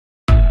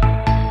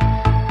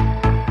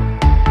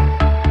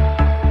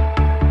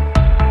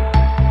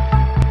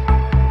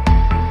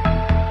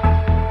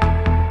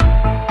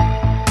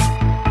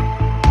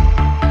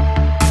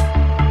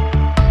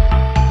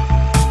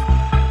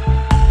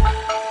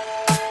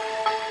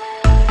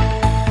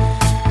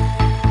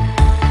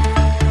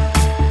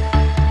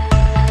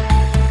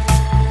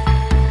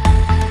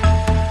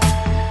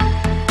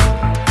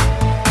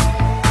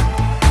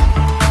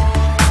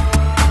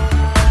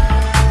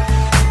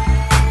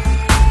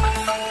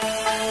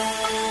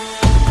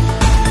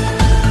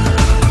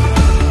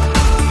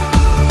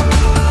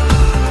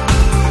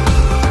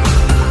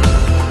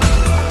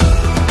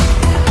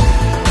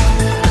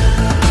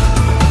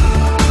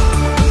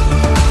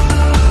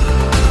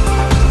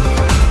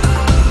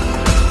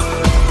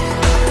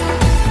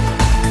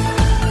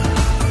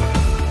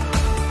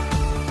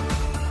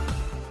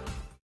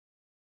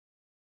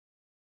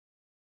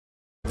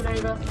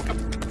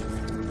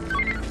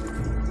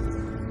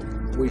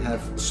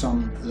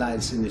some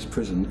lads in this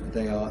prison,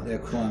 their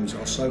crimes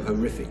are so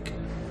horrific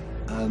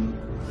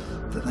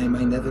that they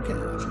may never get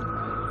out.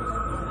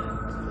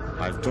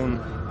 I've done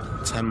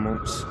 10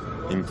 months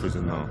in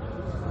prison now,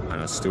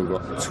 and I've still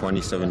got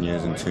 27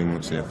 years and 2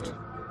 months left.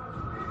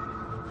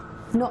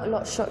 Not a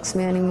lot shocks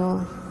me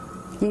anymore.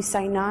 You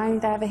say no,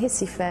 they have a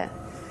hissy fit.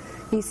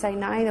 You say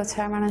no, they'll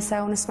turn around and say,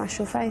 I want to smash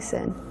your face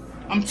in.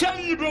 I'm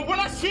telling you, bro, when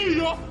I see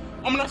you,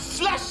 I'm gonna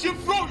slash your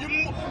throat,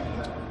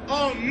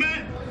 Oh,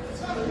 man.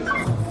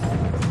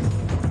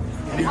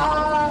 You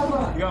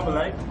got me,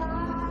 like?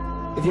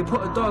 If you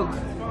put a dog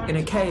in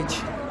a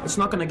cage, it's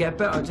not going to get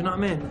better, do you know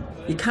what I mean?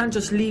 You can't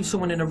just leave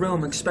someone in a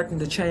room expecting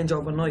to change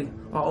overnight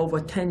or over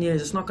 10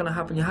 years. It's not going to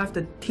happen. You have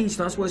to teach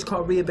them. That's why it's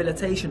called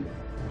rehabilitation.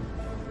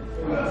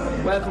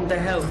 Welcome to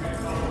hell.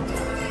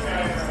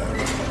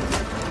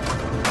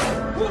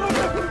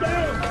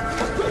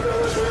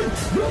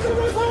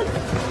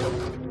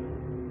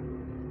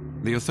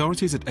 The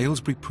authorities at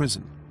Aylesbury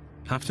Prison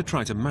have to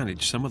try to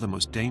manage some of the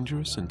most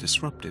dangerous and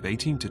disruptive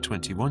 18 to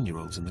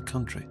 21-year-olds in the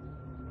country.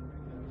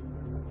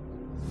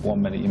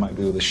 One minute you might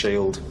be with a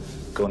shield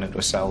going into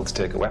a cell to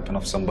take a weapon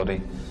off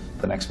somebody.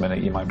 The next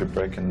minute you might be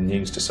breaking the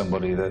news to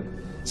somebody that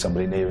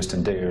somebody nearest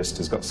and dearest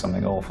has got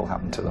something awful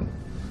happen to them,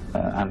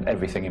 and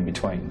everything in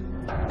between.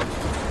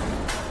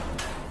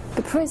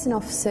 The prison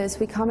officers,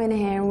 we come in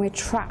here and we're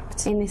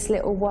trapped in this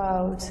little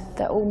world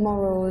that all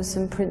morals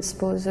and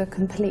principles are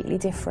completely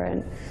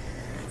different.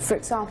 For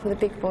example, the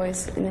big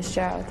boys in this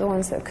jail, the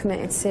ones that have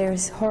committed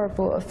serious,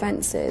 horrible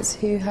offences,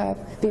 who have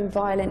been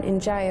violent in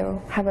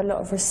jail, have a lot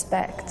of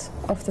respect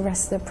of the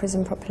rest of the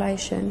prison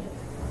population.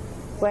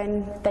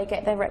 When they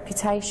get their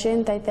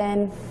reputation, they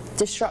then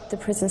disrupt the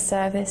prison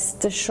service,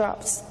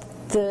 disrupt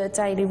the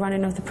daily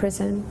running of the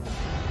prison.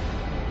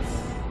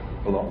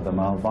 A lot of them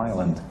are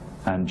violent,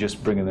 and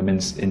just bringing them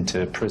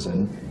into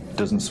prison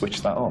doesn't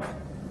switch that off.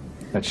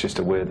 It's just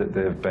a way that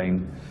they've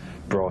been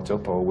brought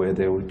up, or where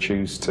they would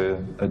choose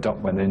to adopt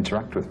when they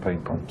interact with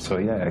people. So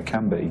yeah, it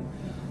can be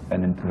a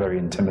very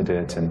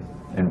intimidating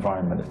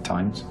environment at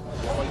times.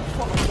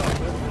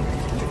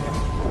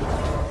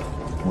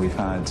 We've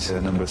had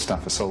a number of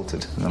staff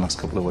assaulted in the last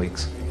couple of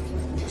weeks.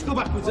 Let's go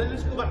backwards then,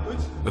 let's go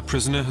backwards. A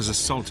prisoner has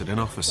assaulted an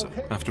officer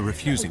after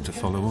refusing to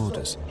follow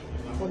orders.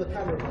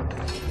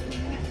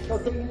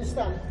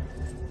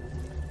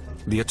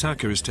 The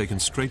attacker is taken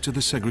straight to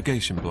the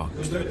segregation block.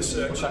 Who's doing the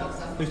search?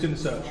 Who's doing the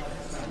search?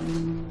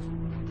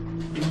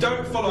 If you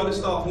don't follow the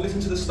staff and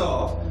listen to the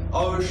staff,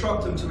 I will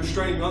instruct them to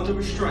restrain you under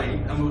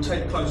restraint and we'll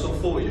take clothes off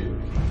for you.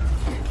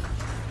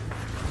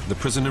 The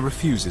prisoner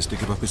refuses to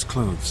give up his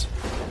clothes,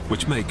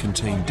 which may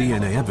contain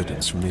DNA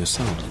evidence from the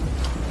assault.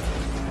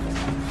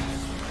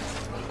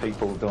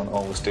 People don't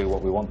always do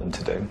what we want them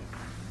to do.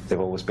 They've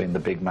always been the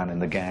big man in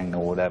the gang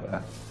or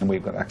whatever, and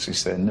we've got to actually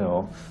say,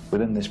 no,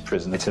 within this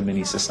prison it's a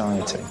mini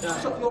society.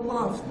 Shut your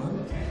mouth,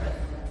 man.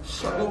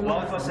 Shut your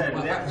mouth. Like I said,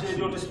 with the attitude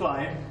you're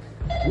displaying...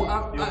 What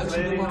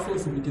attitude am I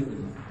supposed to be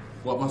giving?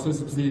 What am I supposed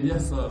to be saying?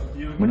 Yes, sir.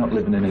 We're not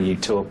living in a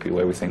utopia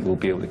where we think we'll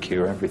be able to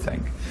cure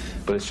everything,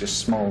 but it's just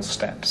small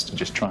steps to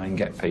just try and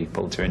get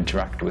people to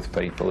interact with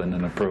people in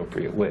an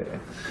appropriate way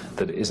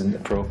that it isn't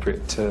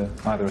appropriate to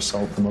either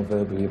assault them or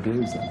verbally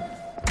abuse them.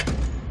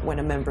 When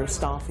a member of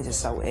staff is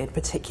assaulted,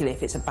 particularly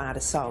if it's a bad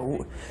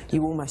assault,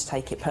 you almost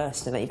take it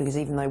personally, because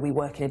even though we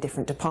work in a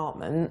different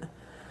department,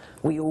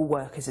 we all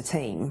work as a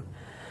team,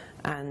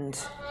 and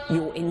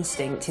your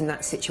instinct in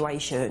that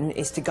situation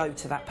is to go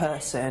to that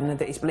person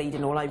that is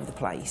bleeding all over the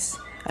place,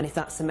 and if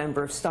that's a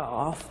member of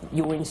staff,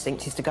 your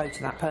instinct is to go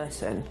to that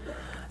person.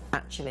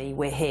 Actually,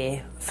 we're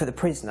here for the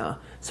prisoner,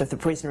 so if the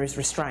prisoner is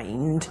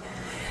restrained,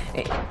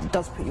 it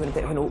does put you in a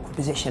bit of an awkward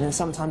position, and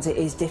sometimes it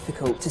is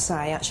difficult to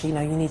say, actually,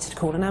 no, you need to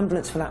call an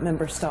ambulance for that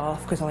member of staff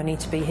because I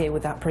need to be here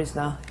with that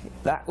prisoner.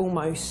 That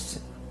almost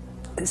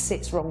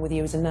sits wrong with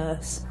you as a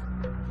nurse.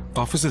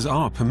 Officers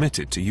are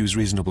permitted to use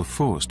reasonable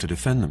force to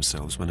defend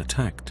themselves when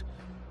attacked.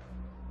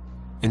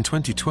 In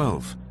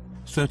 2012,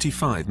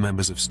 35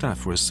 members of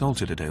staff were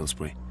assaulted at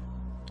Aylesbury.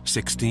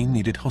 16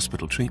 needed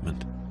hospital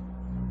treatment.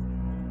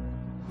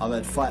 I've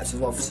had fights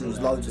with officers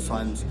loads of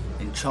times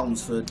in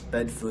Chelmsford,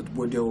 Bedford,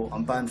 Woodhill.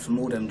 I'm banned from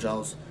all them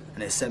jails,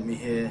 and they sent me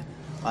here.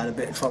 I had a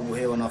bit of trouble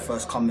here when I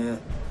first come here.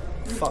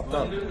 Fucked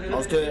up. I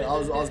was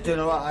doing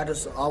alright.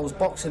 I was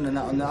boxing and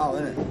that on the out,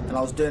 innit? And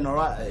I was doing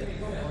alright,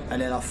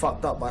 and then I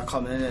fucked up by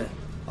coming in here.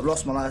 I've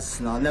lost my license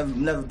now. I'll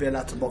never be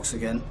allowed to box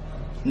again,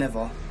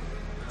 never.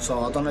 So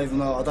I don't even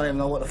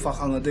know what the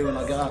fuck I'm gonna do when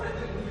I get out.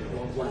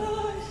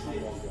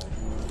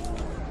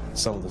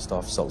 Some of the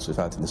staff assaults we've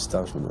had in the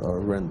establishment are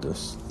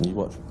horrendous, and you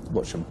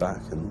watch them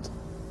back, and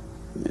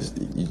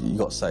you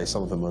got to say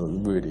some of them are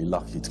really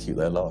lucky to keep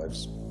their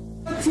lives.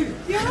 Let's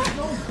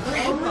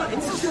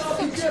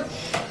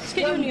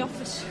get you in the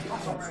office.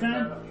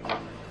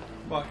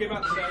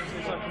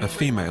 A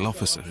female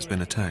officer has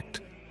been attacked.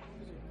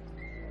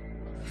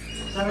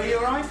 So are you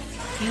alright?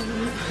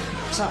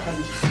 What's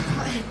happened?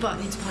 I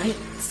headbutted by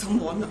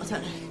someone, I don't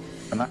know.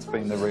 And that's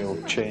been the real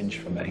change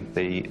for me,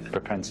 the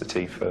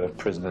propensity for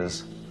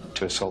prisoners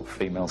to assault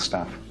female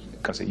staff,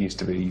 because it used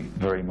to be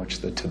very much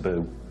the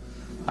taboo.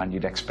 and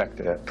you'd expect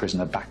a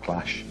prisoner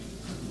backlash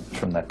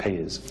from their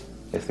peers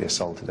if they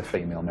assaulted a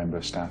female member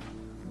of staff.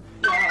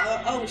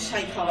 Yeah, I always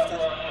shake after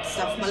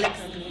stuff.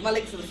 My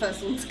legs are the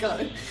first one to go.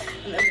 And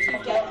then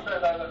we get...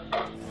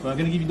 Well, I'm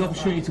going to give you the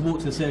opportunity to walk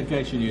to the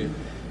segregation unit.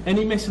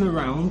 Any messing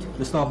around,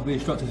 the staff will be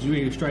instructed to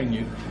restrain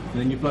you,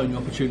 and then you've blown your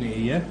opportunity,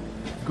 yeah?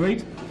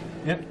 Agreed?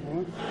 Yep.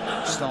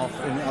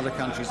 Staff in other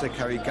countries, they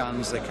carry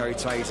guns, they carry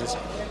tasers.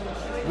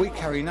 We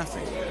carry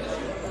nothing.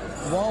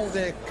 While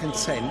they're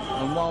content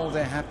and while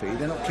they're happy,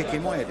 they're not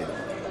kicking my head in.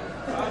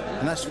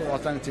 And that's what I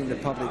don't think the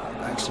public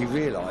actually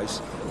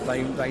realise.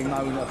 They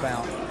know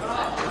about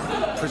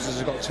prisoners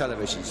have got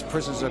televisions,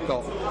 prisoners have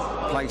got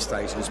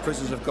PlayStations,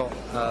 prisoners have got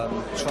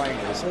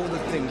trainers, all the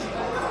things.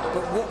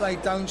 But what they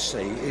don't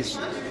see is,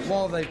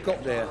 while they've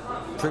got their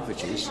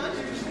privileges,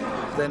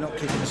 they're not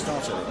kicking the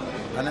start of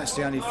it. And that's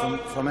the only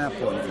from our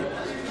point of view.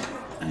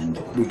 And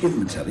we give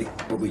them a telly,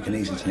 but we can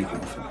easily take it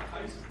off them.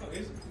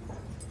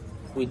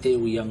 We deal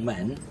with young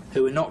men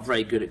who are not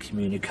very good at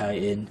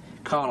communicating,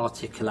 can't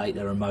articulate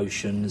their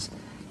emotions.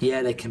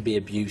 Yeah, they can be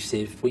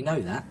abusive, we know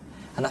that,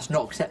 and that's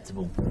not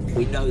acceptable.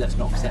 We know that's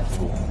not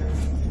acceptable.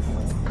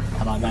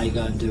 And I may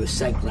go and do a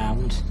seg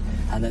round,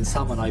 and then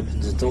someone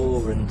opens the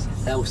door and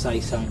they'll say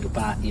something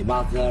about your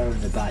mother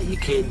and about your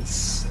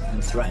kids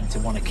and threaten to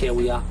want to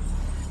kill you.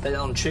 But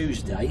on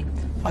Tuesday,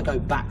 if I go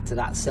back to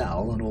that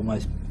cell and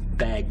almost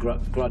bear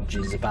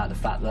grudges about the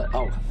fact that,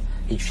 oh,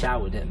 he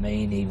shouted at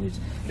me and he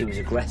was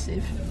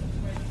aggressive,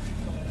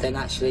 then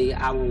actually,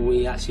 how are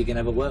we actually going to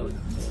ever work with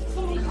them?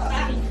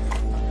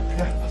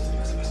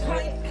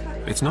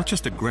 It's not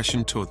just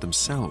aggression toward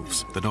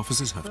themselves that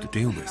officers have to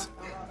deal with.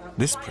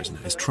 This prisoner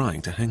is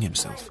trying to hang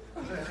himself.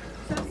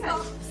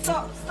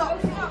 Stop!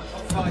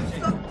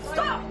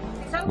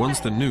 Once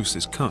the noose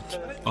is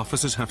cut,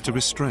 officers have to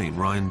restrain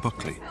Ryan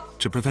Buckley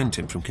to prevent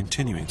him from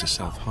continuing to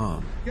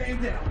self-harm. Get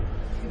him down.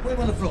 Put him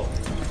on the floor.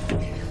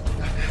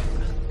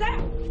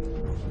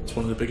 It's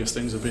one of the biggest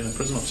things of being a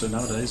prison officer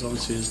nowadays,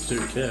 obviously, is to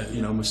do care.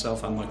 You know,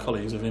 myself and my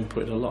colleagues have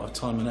inputted a lot of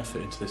time and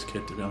effort into this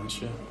kid, to be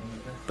honest, yeah.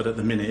 But at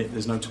the minute,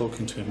 there's no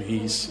talking to him.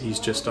 He's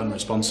just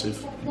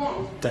unresponsive,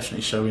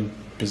 definitely showing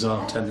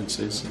bizarre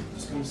tendencies.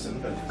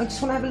 I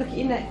just want to have a look at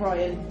your neck,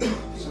 Ryan.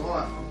 It's all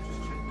right.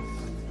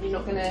 You're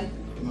not gonna,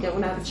 you don't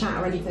want to have a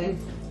chat or anything?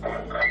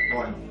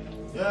 Ryan.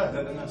 Yeah,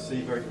 let them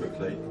see very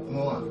quickly. I'm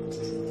all right.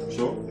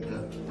 Sure?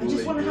 I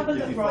just want to have a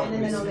look, Ryan,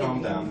 and then I'll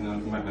calm down, and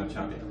then we might have a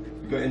chat with you.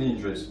 You got any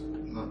injuries?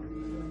 No.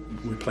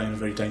 We're playing a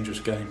very dangerous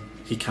game.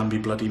 He can be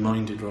bloody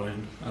minded,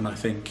 Ryan, and I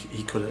think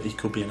he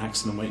could be an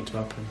accident waiting to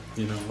happen.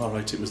 You know, all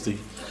right, it was the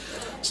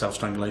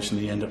self-strangulation,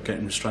 he ended up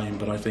getting restrained,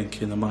 but I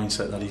think in the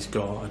mindset that he's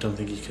got, I don't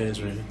think he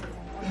cares really.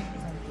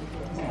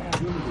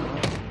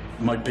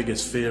 My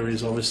biggest fear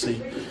is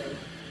obviously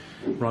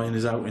Ryan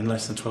is out in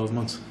less than 12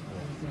 months.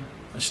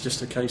 It's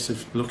just a case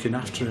of looking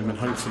after him, and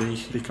hopefully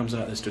he comes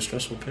out of this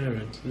distressful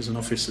period. There's an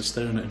officer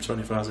staring at him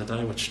 24 hours a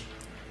day, which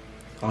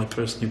I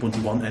personally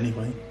wouldn't want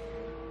anyway.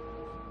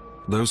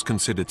 Those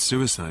considered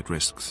suicide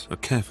risks are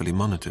carefully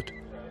monitored.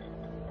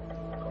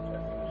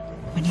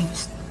 When he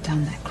was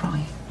down there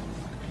crying,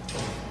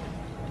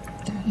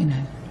 you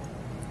know,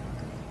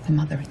 the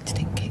mother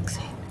instinct kicks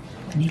in,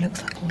 and he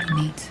looks like all he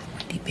needs is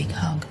a really big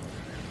hug,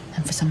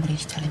 and for somebody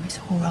to tell him it's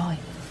all right.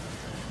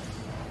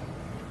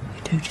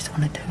 You do just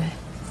want to do it.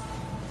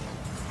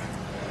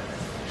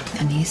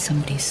 And he is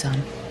somebody's son.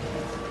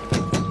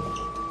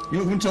 You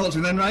not going to talk to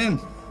him then, Ryan?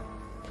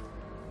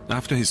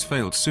 After his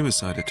failed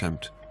suicide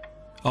attempt,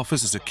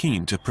 officers are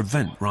keen to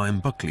prevent Ryan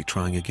Buckley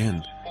trying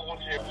again.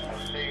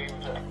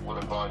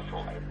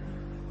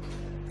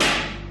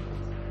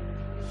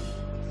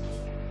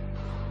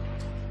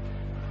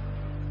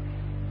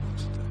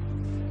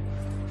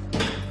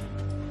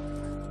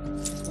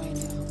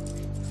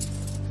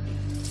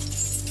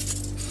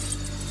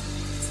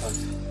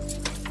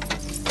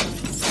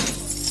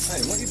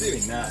 Hey, what are you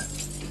doing now?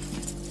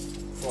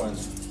 Ryan,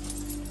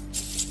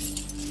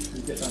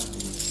 you get down.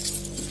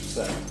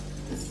 So,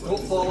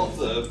 don't fall off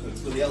there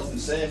for the health and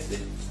safety.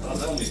 I'll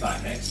have me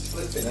back next.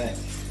 Flip it neck.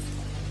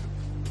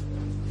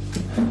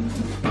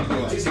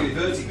 It's with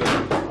vertigo.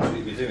 What are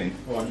you doing?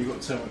 Right, you've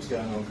got to tell me what's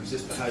going on, because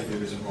this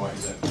behaviour isn't right,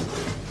 is it?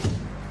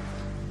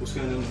 What's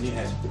going on in your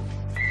head?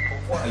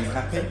 Are you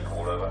happy?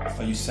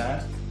 Are you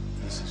sad?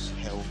 This is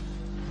hell.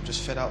 I'm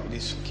just fed up with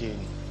this fucking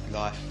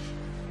life.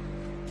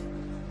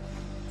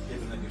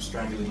 Given that you're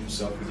strangling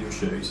yourself with your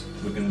shoes,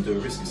 we're going to do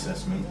a risk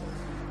assessment,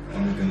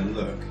 and we're going to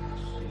look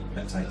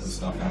at taking the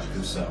stuff out of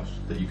yourself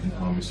that you can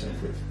harm yourself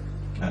with.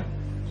 Okay?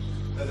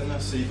 Let the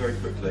nurse see you very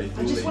quickly.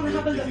 I just want to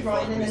have a look,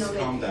 Ryan, and then I'll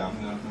calm down,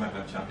 and then I might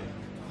have a chat with you.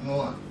 I'm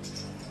all right.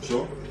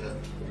 Sure? Yeah.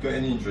 You got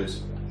any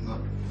injuries? No.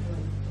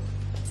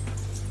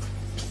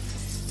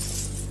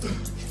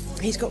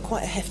 He's got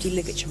quite a hefty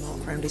ligature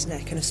mark around his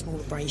neck and a small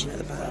abrasion at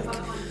the back.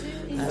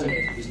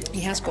 He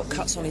has got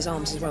cuts on his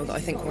arms as well that I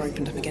think were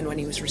opened up again when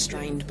he was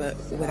restrained, but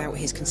without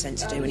his consent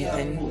to do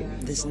anything,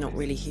 there's not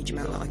really a huge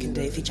amount that I can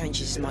do. If he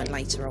changes his mind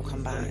later, I'll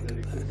come back,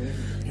 but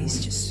he's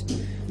just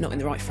not in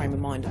the right frame of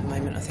mind at the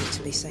moment, I think,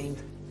 to be seen.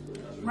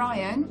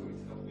 Ryan?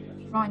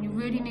 Ryan, you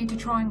really need to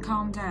try and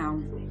calm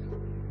down.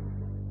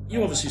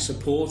 You obviously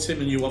support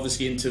him and you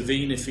obviously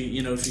intervene if he,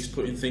 you know, if he's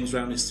putting things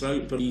around his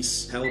throat, but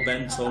he's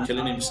hell-bent on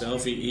killing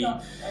himself. He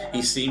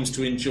seems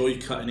to enjoy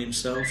cutting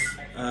himself.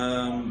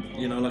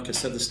 You know, like I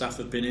said, the staff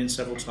have been in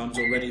several times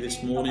already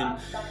this morning.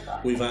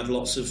 We've had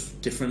lots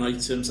of different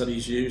items that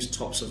he's used,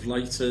 tops of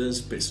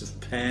lighters, bits of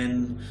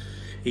pen.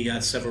 He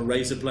had several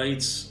razor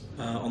blades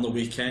on the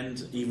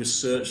weekend. He was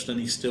searched and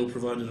he still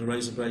provided a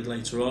razor blade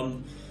later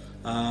on.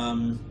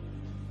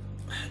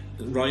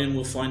 Ryan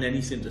will find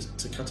anything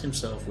to cut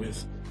himself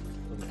with.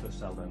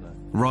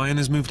 Ryan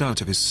is moved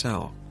out of his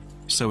cell,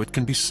 so it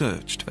can be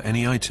searched for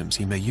any items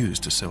he may use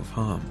to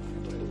self-harm.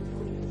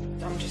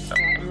 I'm just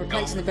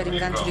replacing the bedding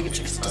with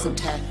anti-ligature so it doesn't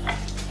tear.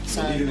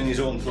 So even in his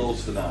own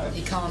clothes for now.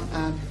 He can't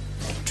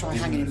try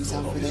hanging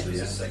himself with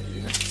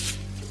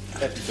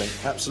it. Everything,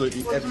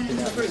 absolutely everything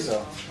out of his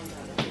cell.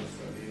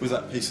 With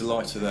that piece of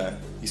lighter there,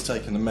 he's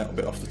taken the metal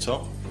bit off the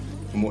top,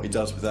 and what he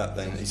does with that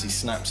then is he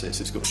snaps it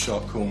so it's got a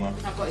sharp corner,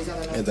 I've got his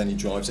other leg. and then he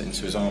drives it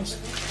into his arms.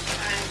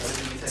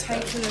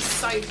 Taking the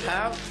soap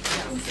out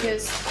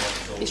because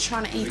he's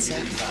trying to eat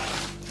it.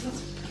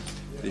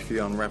 If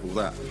you unravel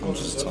that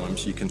hundreds of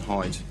times, you can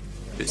hide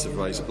bits of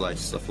razor blades,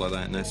 stuff like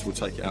that in there, so we'll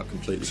take it out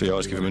completely. So you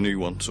always give him a new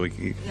one so he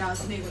can... Yeah,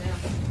 it's a new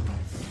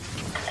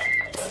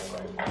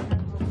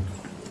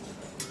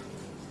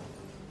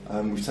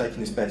one. We've taken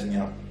his bedding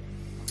out,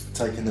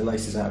 taken the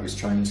laces out of his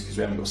trainers because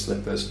we haven't got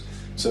slippers,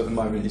 so at the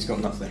moment he's got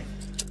nothing.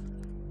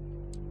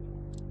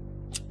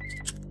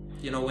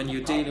 You know, when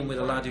you're dealing with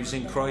a lad who's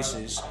in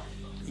crisis,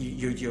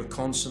 you're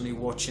constantly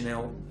watching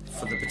out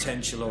for the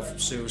potential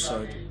of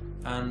suicide.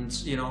 And,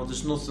 you know,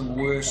 there's nothing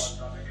worse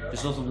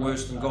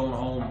than going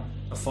home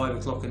at 5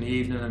 o'clock in the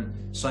evening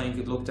and saying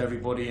good luck to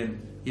everybody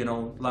and, you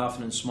know,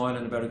 laughing and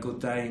smiling about a good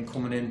day and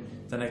coming in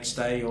the next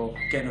day, or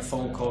getting a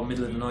phone call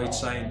middle of the night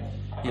saying,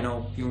 you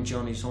know, young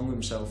Johnny's hung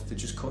himself, to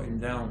just cut him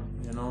down,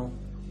 you know.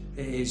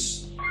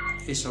 It's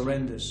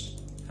horrendous,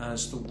 and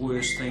it's the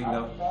worst thing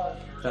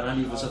that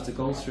any of us have to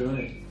go through, isn't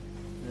it?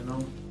 You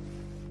know?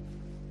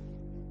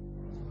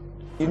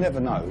 You never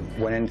know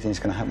when anything's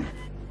going to happen.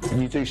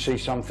 You do see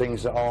some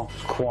things that are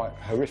quite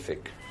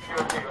horrific.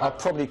 I've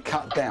probably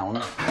cut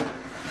down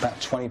about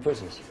 20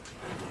 prisoners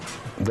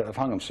that have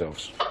hung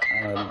themselves.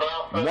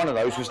 One of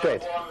those was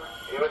dead.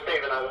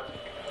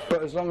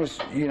 But as long as,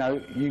 you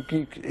know, you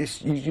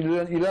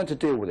learn to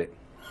deal with it.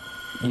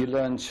 You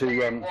learn to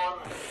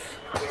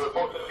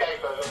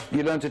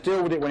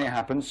deal with it when it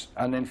happens,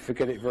 and then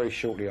forget it very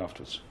shortly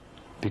afterwards.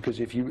 Because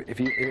if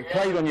it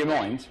played on your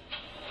mind,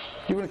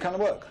 you wouldn't come to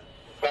work.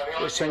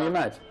 It would send you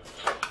mad.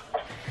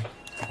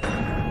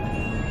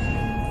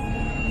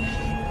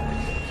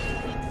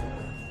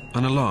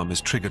 An alarm is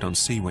triggered on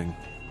C Wing.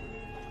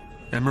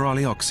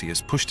 Emirali Oxy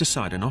has pushed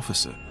aside an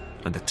officer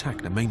and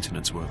attacked a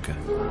maintenance worker.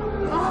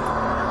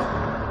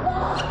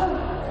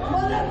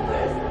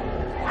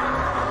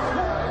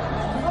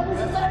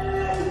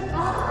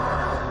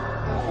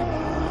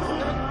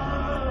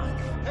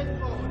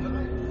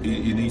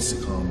 He needs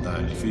to calm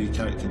down. If he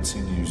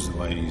continues the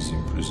way he's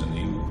in prison,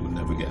 he will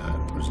never get out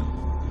of prison.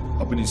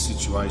 I've been in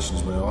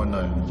situations where I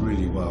know him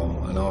really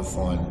well, and I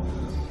find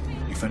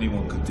if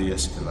anyone could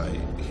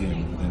de-escalate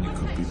him, then it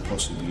could be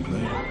possibly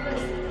me.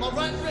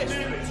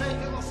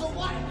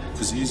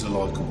 Because he's a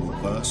likeable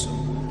person.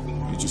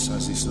 He just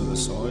has this other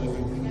side of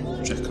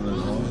him, Jekyll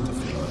and Hyde,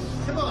 if you like.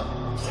 Come on.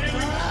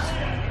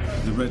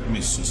 The red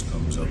mist just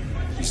comes up.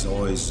 His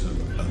eyes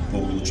are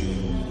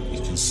bulging.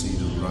 You can see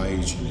the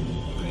rage in him.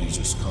 He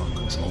just can't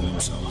control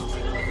himself.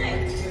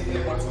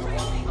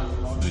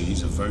 But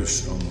he's a very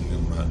strong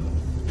young man,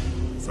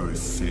 very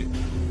fit.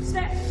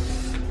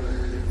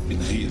 In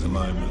the heat of the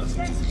moment, I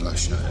think he could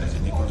lash out at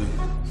anybody.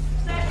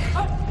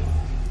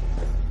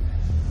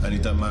 And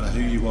it doesn't matter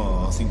who you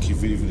are. I think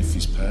even if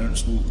his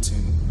parents walked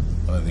in,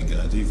 I don't think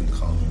it'd even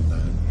calm him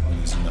down when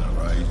he's in that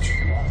rage.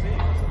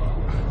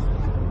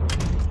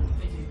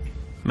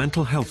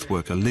 Mental health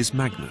worker Liz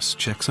Magnus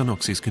checks on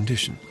Oxy's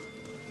condition.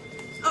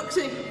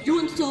 Oxy, do you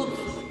want to talk?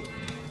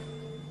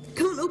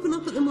 Can't open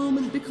up at the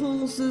moment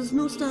because there's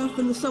no staff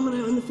and there's someone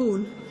out on the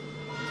phone.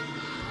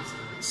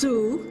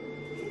 So,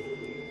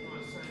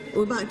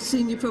 we're back to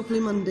seeing you properly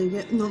Monday,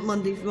 yeah? Not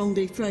Monday, wrong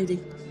day, Friday.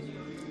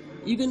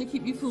 You going to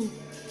keep you full?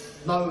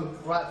 No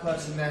right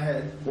person in their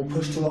head will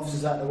push 2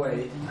 officers out of the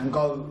way and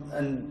go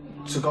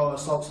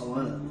assault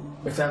someone,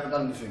 innit? If they haven't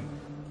done anything.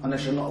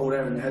 Unless you're not all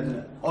there in your head,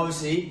 innit?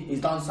 Obviously, he's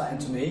done something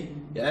to me,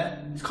 yeah?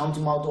 He's come to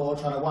my door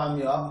trying to wind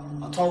me up.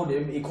 I told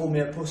him, he called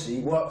me a pussy,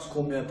 Works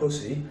called me a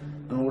pussy,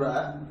 and all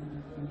that.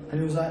 And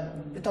he was like,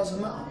 it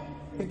doesn't matter.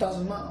 It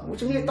doesn't matter. What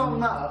do you mean it doesn't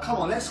matter? Come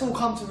on, let's all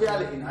come to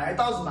reality now. It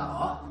does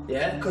matter,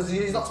 yeah? Because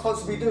he's not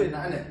supposed to be doing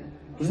that, innit?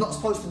 He's not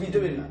supposed to be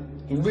doing that.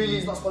 He really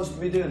is not supposed to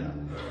be doing that.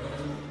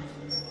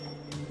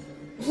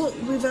 What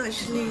we've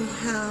actually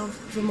have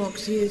from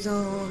Oxy is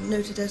our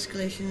noted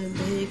escalation in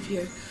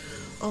behaviour.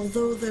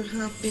 Although there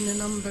have been a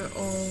number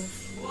of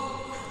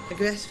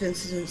aggressive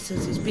incidents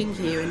since he's been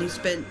here, and he's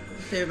spent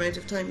a fair amount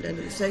of time down at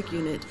the seg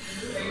unit.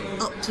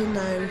 Up till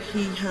now,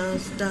 he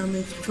has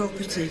damaged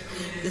property.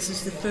 This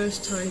is the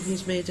first time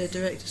he's made a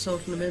direct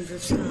assault on a member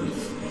of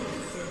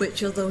staff,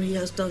 which, although he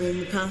has done in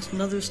the past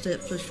in other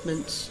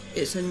establishments,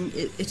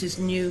 it is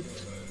new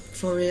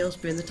for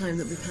Aylesbury in the time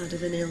that we've had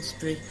him in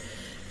Aylesbury.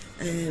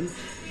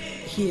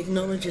 He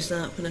acknowledges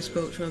that when I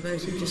spoke to him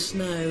about it just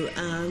now,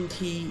 and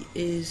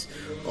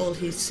all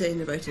he's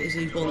saying about it is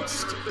he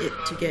wants it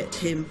to get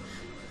him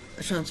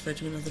transferred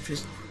to another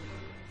prison.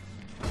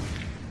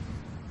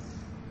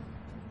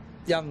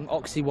 Young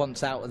Oxy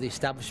wants out of the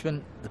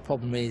establishment. The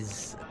problem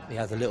is he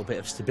has a little bit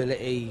of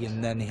stability,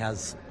 and then he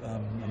has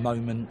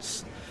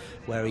moments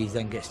where he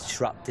then gets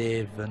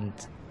disruptive and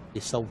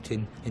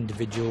assaulting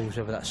individuals,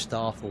 whether that's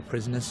staff or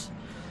prisoners.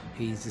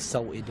 He's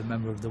assaulted a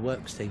member of the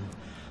works team.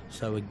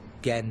 So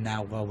again,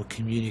 now while we're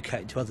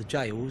communicating to other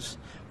jails,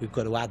 we've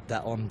got to add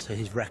that on to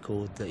his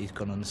record that he's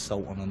gone on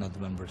assault on another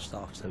member of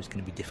staff, so it's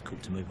going to be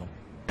difficult to move on.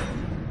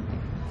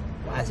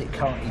 As it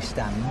currently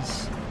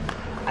stands,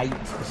 8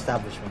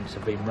 establishments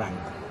have been rang,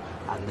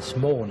 and this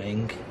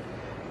morning,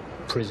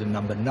 prison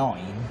number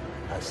 9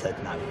 has said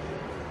no,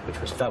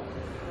 which was Felton.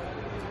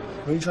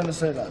 What are you trying to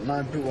say, that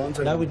 9 people want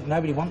to?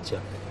 Nobody wants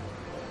you.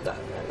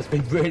 It's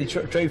been really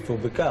truthful,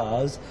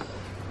 because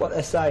what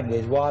they're saying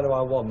is, why do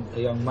I want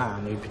a young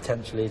man who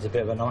potentially is a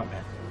bit of a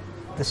nightmare?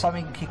 There's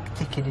something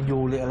ticking in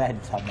your little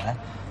head somewhere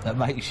that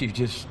makes you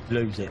just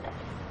lose it.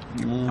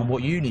 And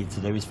what you need to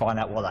do is find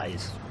out what that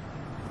is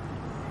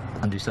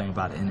and do something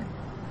about it, innit?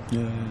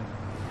 Yeah.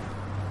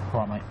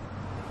 Right, mate.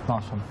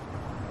 Nice one.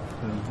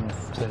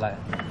 See you later.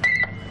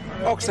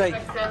 Oxy,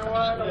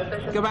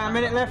 got about a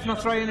minute left and I'll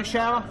throw you in the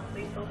shower.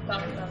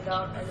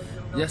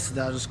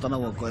 Yesterday I just don't know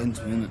what got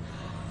into me, innit?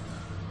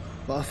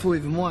 But I feel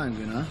even more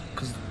angry now,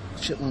 because I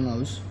chipped my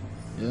nose,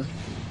 yeah?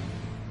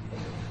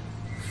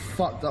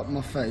 Fucked up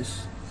my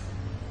face.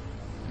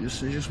 It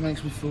just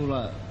makes me feel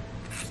like,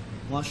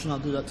 why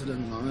shouldn't I do that to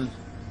them, you know what I mean?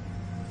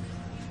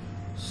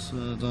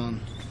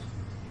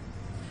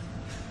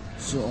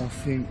 So I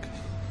think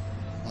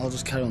I'll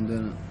just carry on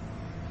doing it.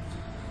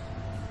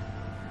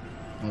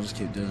 I'll just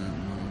keep doing it, you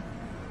know?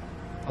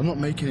 I'm not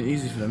making it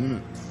easy for them,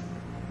 innit?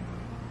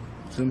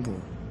 Simple.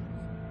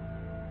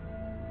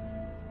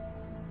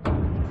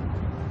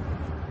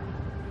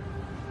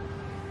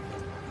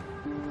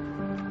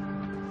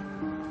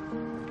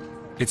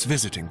 It's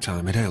visiting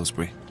time at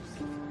Aylesbury.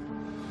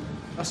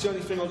 That's the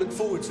only thing I look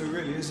forward to,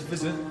 really, is a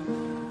visit.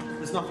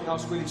 There's nothing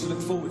else really to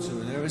look forward to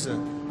in there, is there?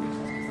 You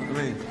know what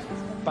I mean?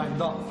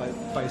 Banged up,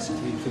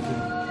 basically,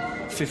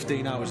 thinking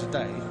 15 hours a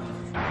day.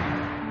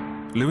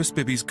 Lewis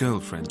Bibby's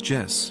girlfriend,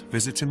 Jess,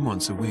 visits him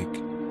once a week. Do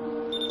you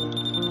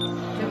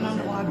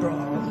remember why I brought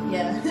her on?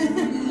 Yeah.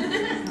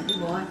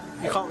 Why?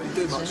 You can't really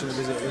do much in a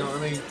visit, you know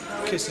what I mean?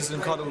 Kisses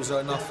and cuddles are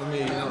enough for me,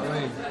 you know what I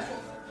mean?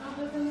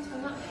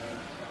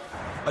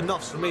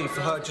 Enough's for me,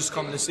 for her just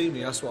coming to see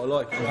me, that's what I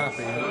like, I'm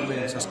happy, you know what I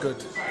mean? So that's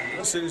good.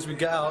 As soon as we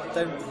get out,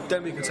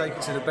 then we can take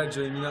it to the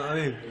bedroom, you know what I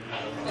mean?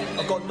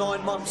 I've got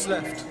 9 months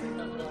left.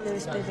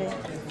 Lewis Bibby.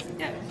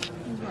 Yeah,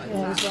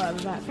 that's right, I'm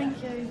back.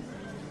 Thank you.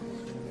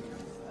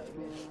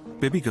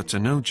 Bibby got to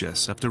know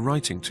Jess after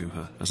writing to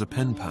her as a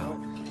pen pal.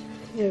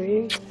 How are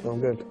you?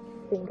 I'm good.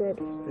 Been good?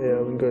 Yeah,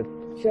 I've been good.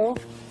 Sure?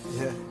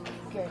 Yeah.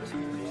 Good.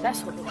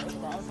 That's what it is.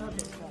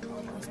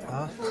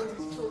 Huh?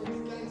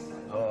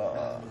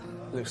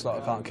 Looks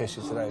like I can't kiss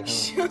you today,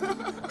 doesn't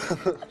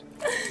it?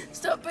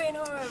 Stop being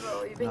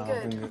horrible, you've been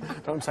good.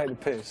 Don't take the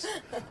piss.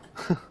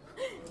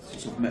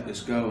 Since I've met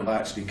this girl, I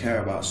actually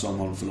care about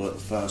someone for like the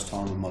first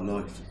time in my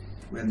life.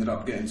 We ended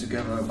up getting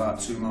together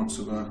about 2 months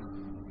ago.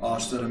 I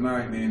asked her to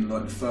marry me in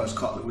like the first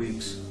couple of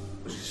weeks,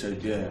 but she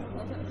said yeah.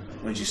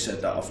 When she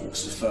said that, I thought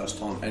it's the first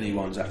time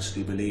anyone's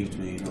actually believed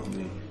me, you know what I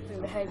mean?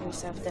 Behave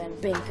yourself then,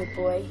 being a good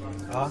boy.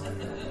 Huh?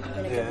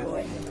 Being a good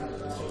boy.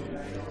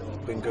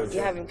 Been good.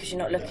 You haven't because you're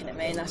not looking at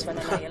me, and that's when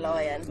I know you're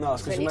lying. No,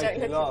 it's because you don't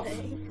make me look laugh. at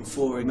me.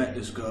 Before I met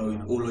this girl,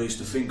 all I used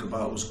to think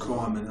about was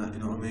crime and that, you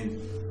know what I mean?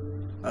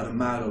 I had a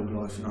mad old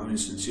life, you know what I mean,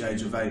 since the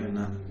age of 8 and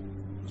that.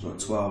 I was like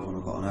 12 when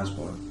I got an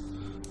Aylesbury.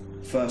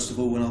 First of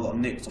all, when I got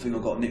nicked, I think I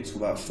got nicked for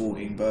about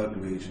 14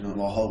 burglaries, you know,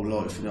 my whole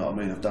life, you know what I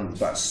mean? I've done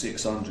about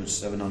 600,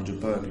 700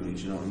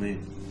 burglaries, you know what I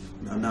mean?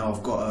 And now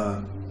I've got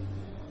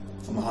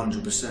I'm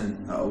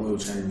 100% out of will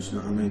change, you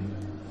know what I mean?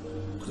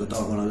 Because I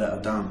don't want to let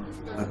her down.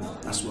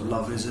 That's what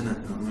love is, isn't it?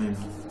 You know what I mean?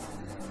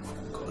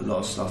 Got a lot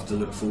of stuff to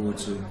look forward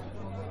to.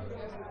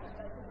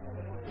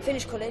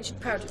 Finished college,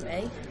 proud of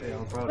me. Yeah,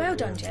 I'm proud well of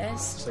you. done,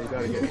 Jess. So you'd be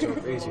able to get a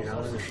job easy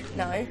now, isn't it?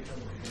 No.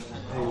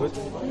 You would?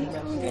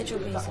 Get a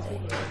job easily.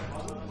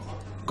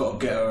 Got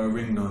to get her a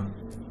ring though.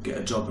 Get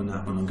a job and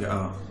that when I get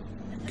out.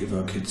 Give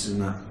her kids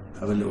and that.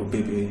 Have a little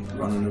bibby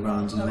running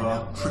around in the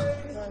bar.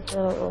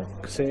 Oh.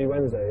 See you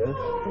Wednesday, yeah?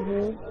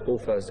 Mhm. Or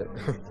Thursday.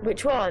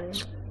 Which one?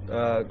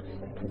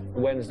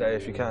 Wednesday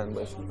if you can,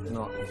 but if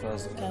not, on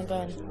Thursday. Okay, I'm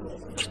going.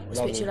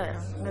 Speak to you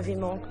later. Love you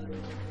more.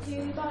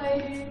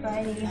 Bye.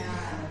 Bye.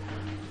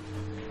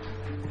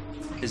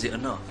 Is it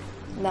enough?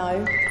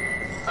 No.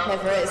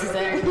 Never is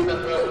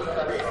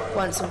it?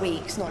 Once a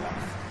week's not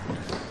enough.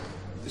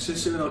 It's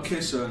just when I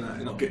kiss her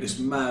and I get this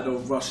mad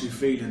old rushy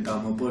feeling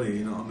down my body,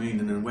 you know what I mean?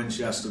 And then when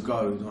she has to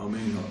go, you know what I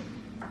mean? Like,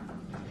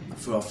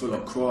 I feel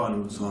like crying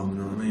all the time,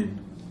 you know what I mean?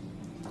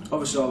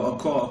 Obviously, I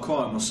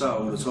cry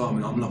myself all the time,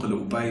 and I'm like a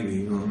little baby,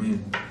 you know what I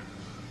mean?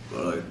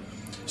 But like,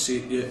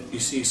 you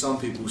see some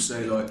people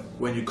say like,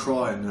 when you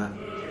cry and that,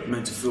 you're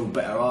meant to feel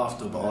better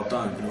after, but I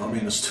don't, you know what I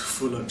mean? I still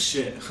feel like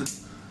shit, you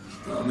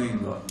know what I mean?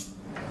 But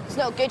it's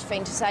not a good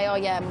thing to say, oh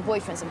yeah, my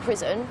boyfriend's in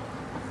prison,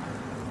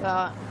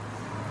 but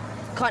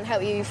can't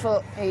help you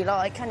for who you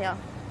like, can you? I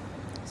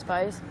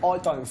suppose. I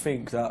don't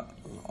think that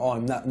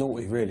I'm that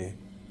naughty, really.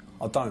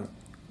 I don't.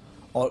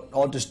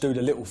 I just do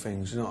the little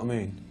things, you know what I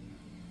mean?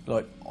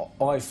 Like,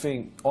 I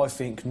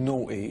think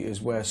naughty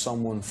is where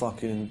someone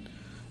fucking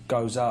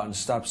goes out and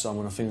stabs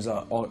someone and things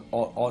like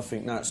that. I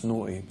think that's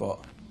naughty, but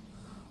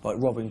like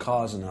robbing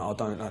cars and that, I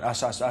don't know.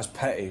 That's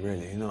petty,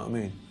 really, you know what I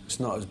mean? It's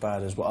not as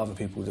bad as what other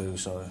people do,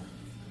 so.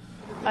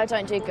 I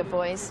don't do good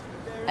boys,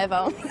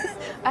 ever.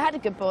 I had a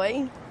good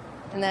boy,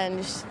 and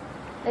then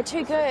they're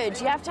too good.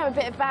 You have to have a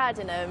bit of bad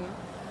in them,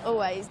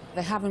 always.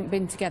 They haven't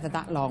been together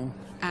that long,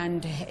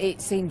 and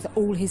it seems that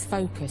all his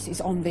focus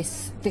is on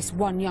this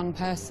one young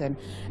person,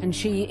 and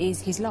she is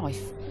his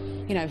life.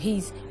 You know,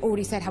 he's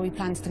already said how he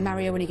plans to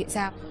marry her when he gets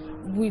out.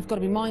 We've got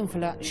to be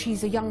mindful that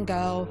she's a young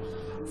girl,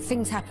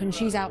 things happen,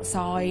 she's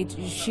outside,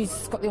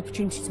 she's got the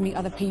opportunity to meet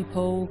other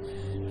people.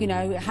 You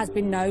know, it has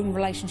been known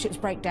relationships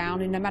break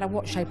down in no matter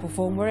what shape or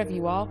form, wherever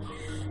you are.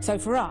 So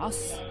for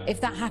us, if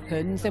that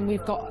happens, then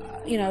we've got,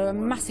 you know, a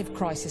massive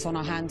crisis on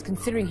our hands,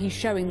 considering he's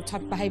showing the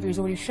type of behaviour he's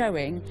already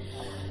showing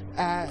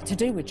to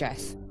do with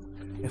Jess.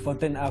 If I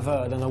didn't have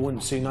her, then I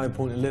wouldn't see no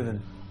point in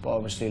living. But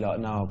obviously, like,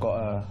 now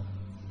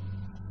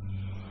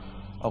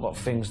I've got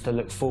things to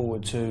look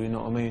forward to, you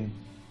know what I mean?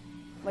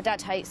 My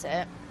dad hates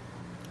it.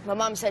 My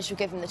mum says she'll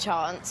give him the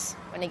chance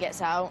when he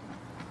gets out.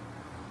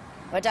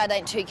 My dad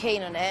ain't too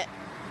keen on it.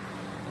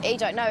 He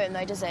don't know him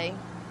though, does he?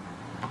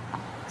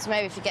 So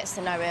maybe if he gets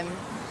to know him,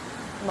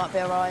 he might be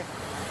all right.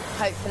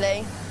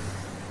 Hopefully.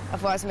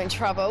 Otherwise I'm in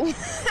trouble.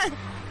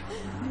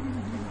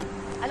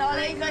 And I'll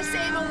either see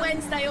him on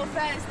Wednesday or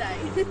Thursday.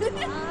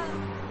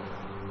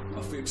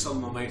 I think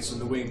some of my mates on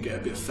the wing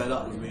get a bit fed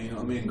up with me, you know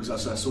what I mean?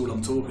 Because that's all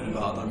I'm talking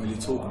about. I don't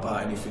really talk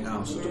about anything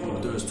else. All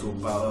I do is talk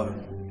about her.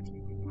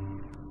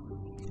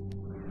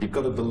 You've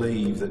got to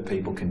believe that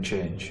people can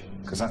change,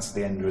 because that's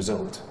the end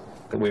result.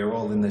 That we're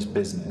all in this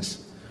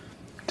business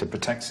to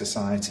protect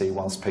society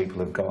whilst people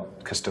have got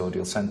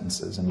custodial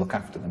sentences and look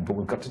after them, but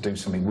we've got to do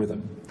something with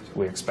them.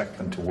 We expect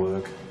them to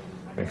work,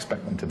 we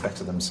expect them to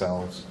better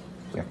themselves,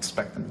 we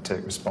expect them to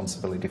take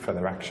responsibility for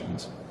their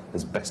actions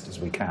as best as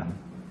we can,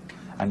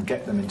 and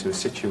get them into a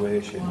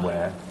situation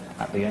where,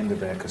 at the end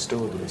of their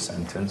custodial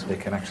sentence, they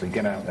can actually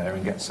get out there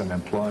and get some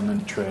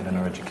employment, training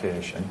or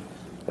education,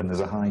 then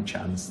there's a high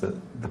chance that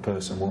the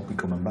person won't be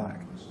coming back.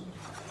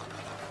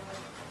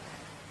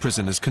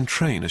 Prisoners can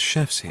train as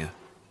chefs here.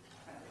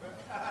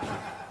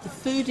 The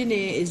food in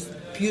here is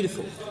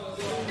beautiful.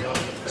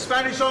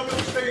 Spanish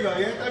omelette fever,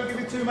 yeah? Don't give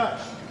it too much.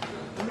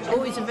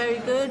 Always are very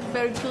good,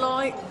 very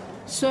polite,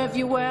 serve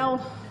you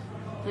well.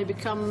 They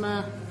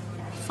become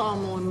far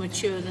more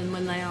mature than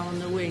when they are on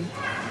the wing.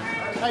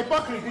 Hey,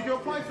 Buckley, did you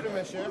apply for the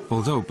mess, yeah?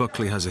 Although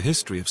Buckley has a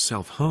history of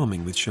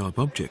self-harming with sharp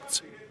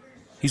objects,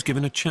 he's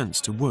given a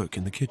chance to work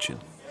in the kitchen.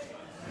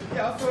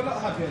 Yeah, I feel a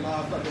lot happier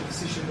now. I've got the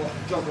position, what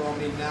job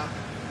I'm in now.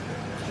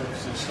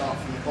 Obviously start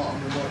from the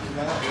bottom and work your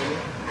way up, really.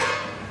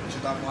 Which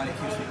I don't mind, it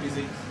keeps me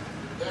busy.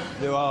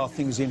 There are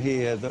things in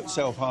here that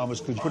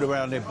self-harmers could put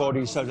around their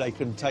body so they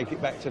can take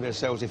it back to their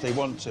cells if they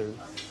want to.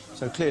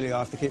 So clearly I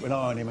have to keep an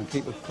eye on him and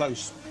keep a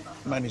close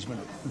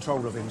management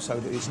control of him so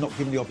that it's not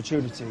given the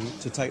opportunity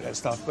to take that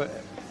stuff. But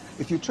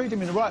if you treat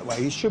him in the right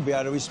way, he should be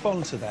able to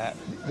respond to that.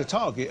 The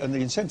target and the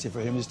incentive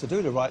for him is to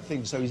do the right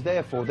thing, so he's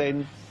therefore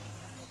then,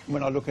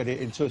 when I look at it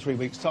in 2 or 3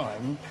 weeks'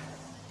 time,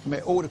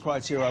 met all the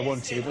criteria I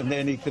wanted, and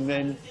then he can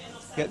then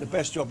get the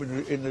best job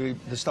in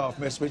the staff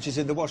mess, which is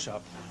in the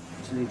wash-up.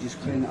 So you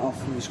just clean it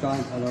off from the sky,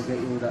 and I'll get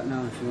you all that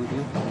now if you want to.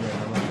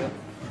 Yeah,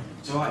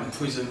 it's alright in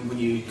prison when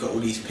you've got all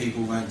these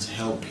people around to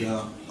help you,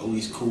 all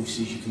these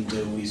courses you can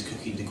do, all these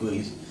cooking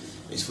degrees.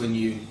 It's when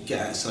you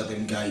get outside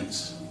them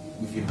gates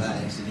with your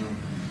bags and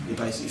you're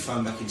basically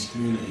thrown back into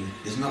community.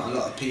 There's not a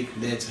lot of people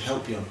there to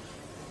help you.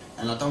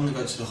 And I don't want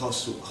to go to the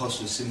hostel. The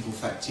simple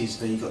fact is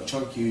that you've got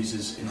drug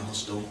users in a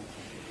hostel,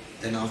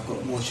 then I've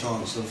got more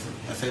chance of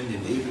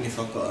offending. Even if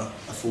I've got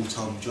a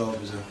full-time job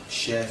as a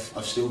chef,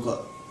 I've still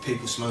got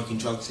people smoking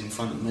drugs in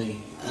front of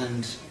me,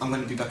 and I'm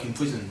going to be back in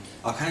prison.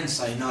 I can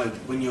say no, but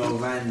when you're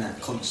around that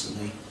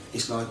constantly,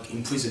 it's like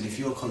in prison, if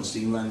you're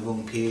constantly around the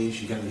wrong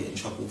peers, you're going to get in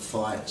trouble,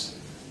 fights,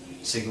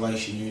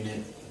 segregation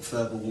unit,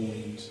 verbal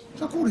warnings.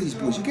 It's like all these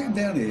boys, you get them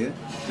down here,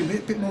 give them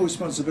a bit more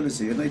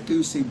responsibility, and they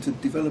do seem to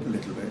develop a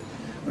little bit.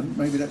 And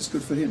maybe that's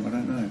good for him, I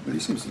don't know. But he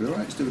seems to be all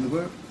right, he's doing the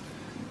work.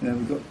 You know,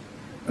 we've got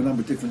a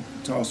number of different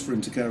tasks for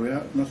him to carry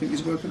out, and I think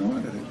he's working all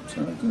right at it,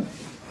 so good.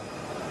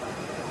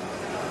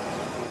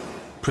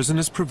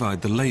 Prisoners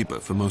provide the labour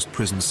for most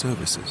prison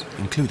services,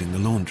 including the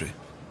laundry.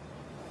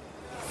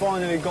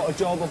 finally got a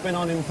job. I've been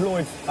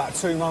unemployed about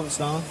 2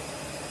 months now.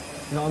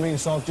 You know what I mean?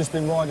 So I've just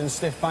been riding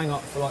stiff bang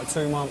up for like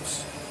 2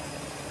 months.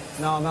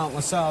 Now I'm out my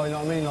cell, you know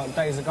what I mean? Like,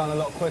 days are going a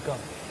lot quicker.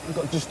 I've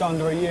got just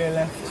under a year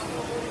left.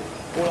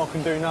 All I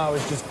can do now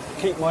is just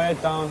keep my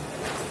head down,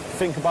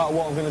 think about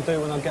what I'm going to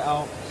do when I get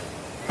out.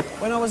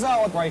 When I was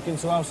out, I'd break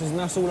into houses, and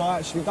that's all I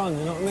actually done,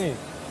 you know what I mean?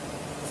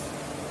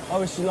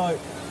 Obviously, like,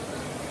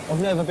 I've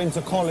never been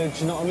to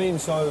college, you know what I mean?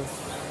 So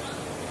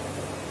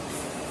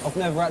I've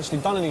never actually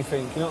done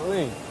anything, you know what I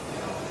mean?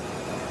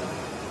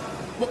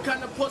 What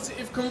kind of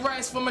positive can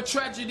rise from a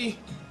tragedy?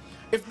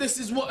 If this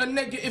is what a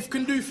negative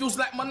can do, feels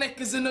like my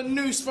neck is in a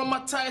noose from my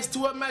ties to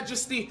Her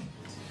Majesty.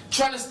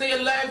 Trying to stay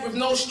alive with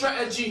no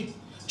strategy,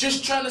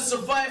 just trying to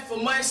survive for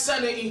my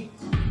sanity.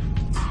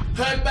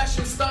 Heard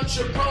bashing stunts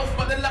your growth,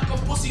 but the lack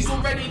of pussy's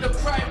already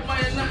deprived my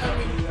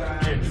anatomy.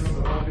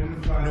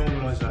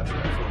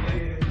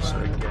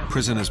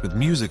 Prisoners with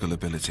musical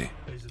ability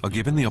are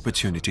given the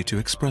opportunity to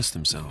express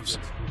themselves.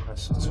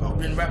 I've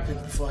been rapping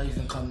before I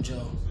even come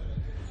jail,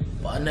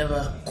 but I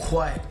never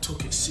quite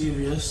took it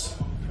serious.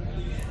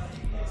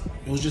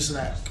 It was just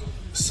like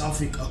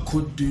something I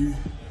could do,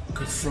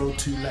 could throw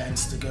 2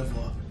 lines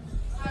together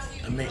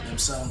and make them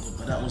sound good,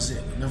 but that was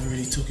it. I never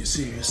really took it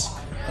serious.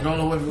 I don't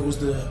know whether it was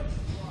the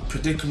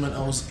predicament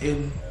I was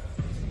in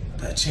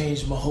that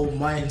changed my whole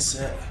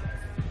mindset,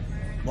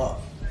 but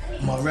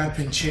my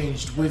rapping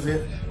changed with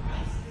it,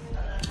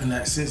 and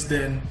that since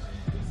then,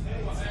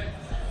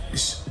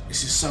 it's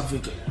just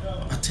something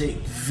I take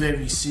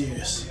very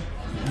serious.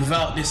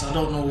 Without this, I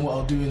don't know what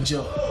I'll do in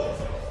jail.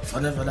 If I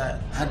never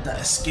had that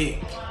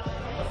escape,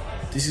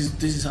 this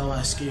is how I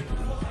escape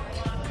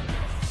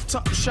it.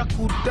 Tuck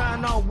shackled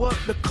down, I'll work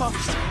the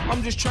cuffs.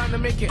 I'm just trying to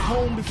make it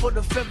home before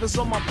the feathers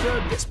on my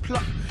bird gets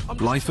plucked.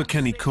 Life for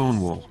Kenny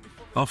Cornwall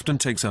often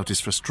takes out his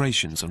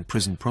frustrations on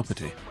prison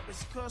property.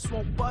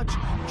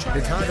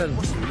 They'd had a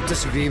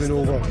disagreement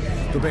over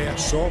the way a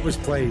shot was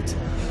played,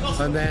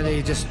 and then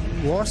he just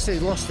lost it. He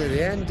lost it at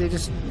the end. He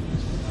just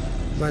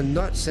went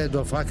nuts, said,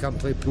 "Well, if I can't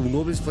play pool,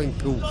 nobody's playing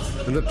pool,"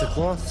 and ripped the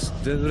cloths.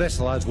 The rest of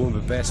the lads won't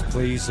be best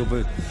pleased.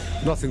 There'll be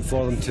nothing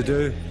for them to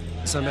do.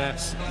 It's a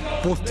mess.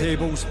 Both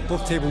tables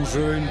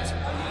ruined,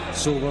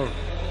 so we're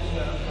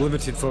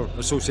limited for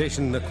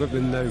association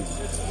equipment now.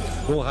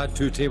 We all had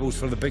 2 tables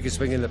for the biggest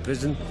wing in the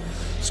prison,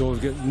 so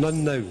we've got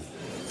none now.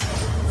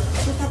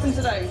 What happened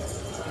today?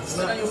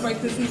 Today you're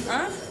breaking,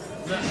 huh?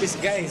 This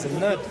guy is a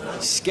nerd.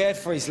 He's scared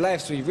for his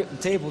life, so he ripped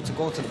the table to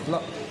go to the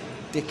block.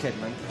 Dickhead,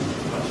 man.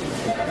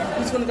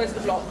 He's going to go to the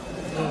block.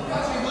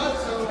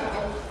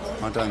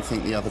 I don't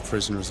think the other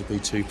prisoners will be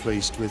too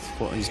pleased with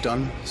what he's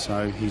done,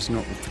 so he's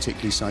not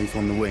particularly safe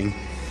on the wing,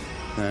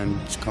 and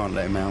just can't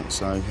let him out,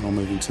 so I'll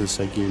move him to the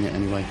seg unit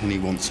anyway, and he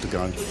wants to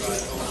go.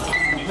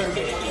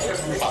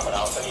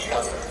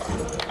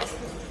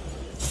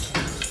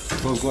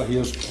 What I've got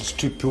here is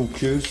 2 pool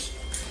cues,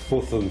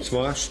 both of them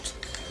smashed.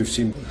 We've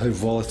seen how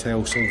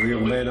volatile some of the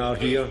young men are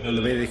here and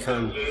the way they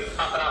can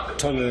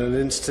turn in an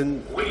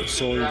instant,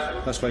 so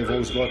that's why you've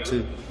always got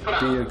to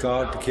be your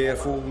guard, be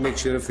careful, make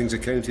sure everything's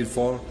accounted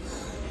for,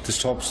 to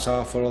stop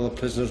staff or other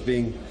prisoners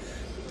being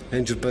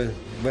injured by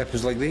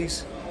weapons like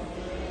these.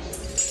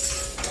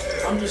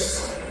 I'm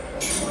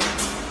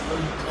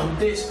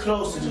this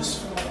close to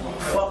just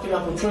fucking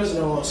up a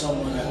prisoner or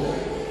someone,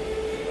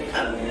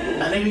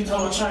 and every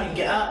time I try and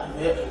get out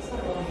of it,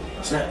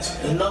 it's like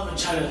another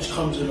challenge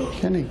comes along.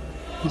 Kenny,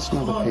 it's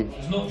another pig.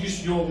 It's not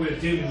just your way of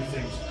dealing with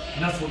things,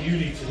 and that's what you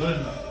need to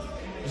learn.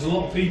 There's a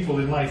lot of people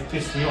in life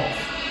piss me off.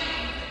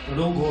 They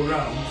don't go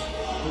around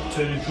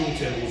turning pool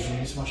tables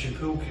and smashing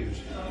pool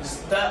cues. It's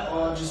that,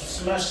 or I just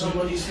smash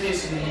somebody's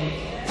face and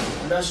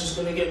that's just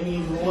going to get me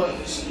even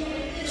worse.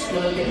 It's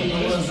going to get me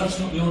even worse. That's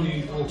not the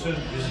only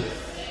alternative, is it?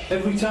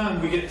 Every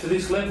time we get to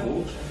this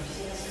level,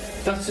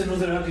 that's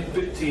another added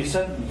bit to your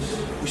sentence.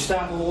 We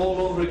start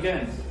all over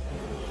again.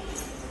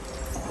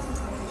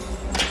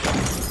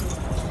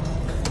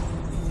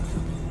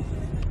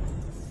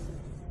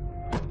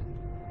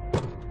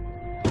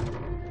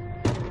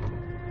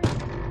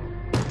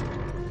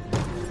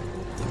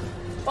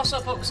 What's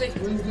up, Oxy?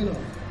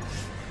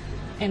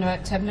 In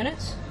about 10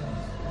 minutes.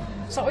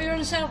 Is that what you're on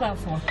the cell bell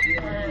for? You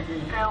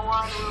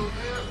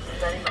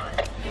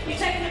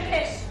taking a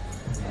piss?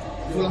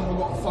 I feel like I've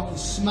got to fucking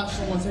smash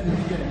someone's head in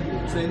the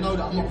beginning, so they know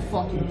that I'm not a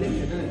fucking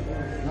dickhead, innit?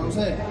 You know what I'm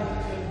saying?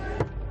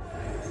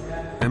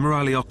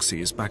 Emirali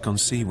Oxy is back on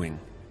C Wing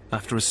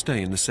after a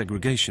stay in the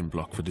segregation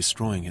block for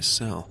destroying his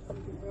cell.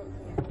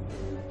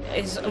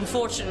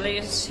 Unfortunately,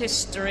 his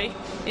history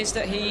is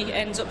that he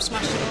ends up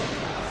smashing up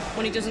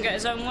when he doesn't get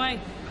his own way.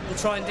 We'll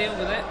try and deal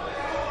with it.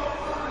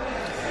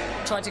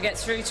 Try to get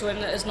through to him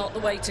that is not the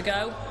way to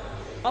go.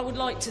 I would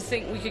like to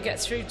think we could get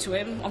through to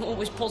him. I'm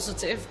always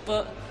positive,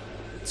 but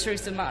the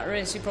truth of the matter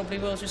is he probably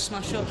will just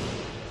smash up.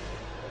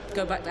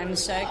 Go back down the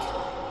seg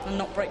and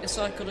not break the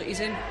cycle that he's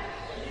in.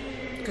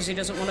 Because he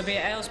doesn't want to be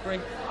at Aylesbury.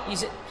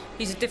 He's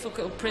a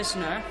difficult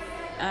prisoner,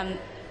 and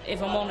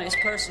if I'm honest,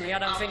 personally, I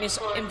don't think his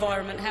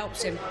environment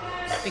helps him,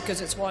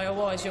 because it's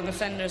YOYs, young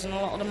offenders, and a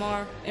lot of them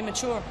are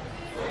immature.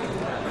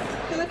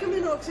 I come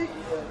in, Oxy?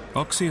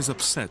 Oxy is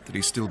upset that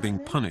he's still being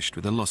punished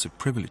with the loss of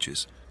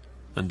privileges,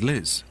 and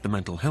Liz, the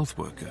mental health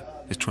worker,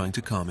 is trying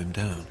to calm him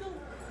down.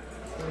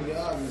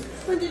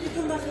 When did you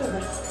come back over?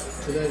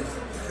 Today.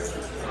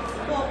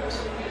 What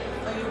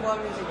are you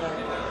worried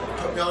about?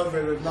 Took me over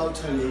here with no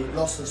telly,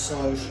 lost the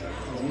Soj,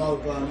 I've got no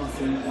burn,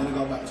 nothing. I want to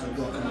go back to the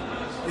block.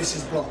 This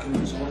is blocking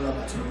me, so I want to go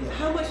back to the block.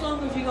 How much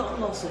longer have you got on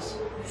losses?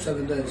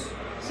 7 days.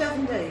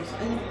 7 days?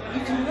 And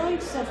you can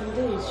ride 7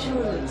 days,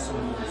 surely?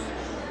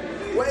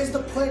 What is the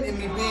point in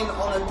me being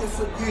on a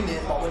different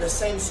unit but with the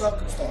same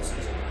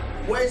circumstances?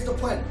 What is the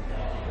point?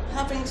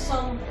 Having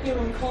some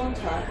human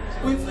contact.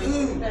 With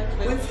who?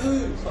 With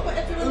who?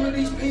 Who are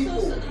these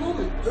people?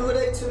 Who are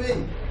they to me? Do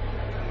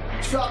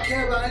you think I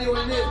care about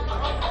anyone in here?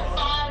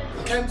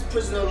 I came to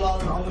prison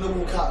alone, I'm going to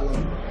walk out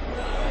alone.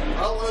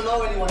 I don't want to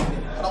know anyone in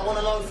here. I don't want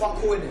to know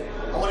fuck all in it.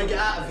 I want to get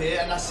out of here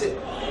and that's it.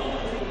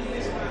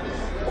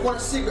 I want a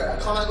cigarette.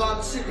 Can't I go have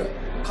a cigarette?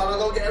 Can't I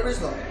go get a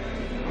Rizla?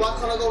 Why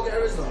can't I go get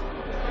a Rizla?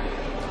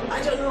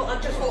 I don't know, I'm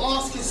just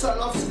asking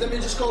certain officers, let me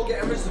just go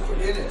get a Rizla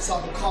quickly, innit? So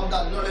I can calm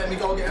down and not let me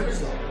go get a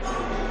Rizla.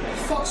 What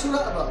the fuck's all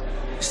that about?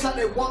 It's like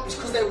they want me, it's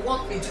because they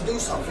want me to do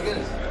something,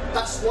 innit?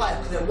 That's why,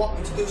 because they want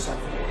me to do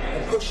something.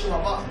 They're pushing my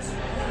buttons.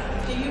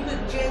 Do you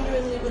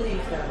genuinely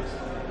believe that?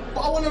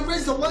 But I want a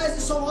Rizla, why is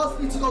it so hard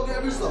for me to go get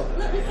a Rizla?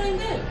 Let me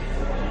find out.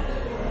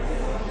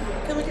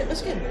 Can we get my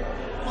skin?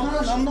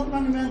 I'm not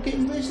running around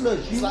getting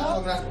Rizlas. It's like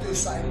I'm going to have to do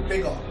something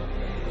bigger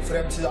for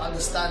them to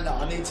understand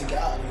that I need to get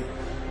out of here.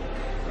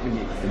 We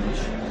need to finish.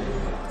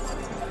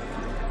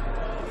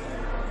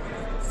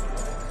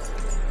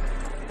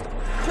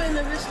 When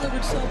a Rizla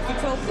would solve the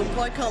problem,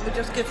 why can't we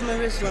just give them a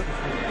Rizla?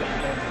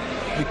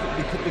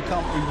 We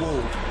can't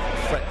reward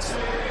threats.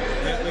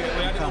 We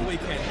had it all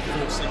weekend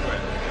for a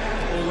cigarette.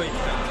 All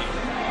weekend,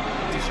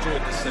 he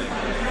destroyed the scene.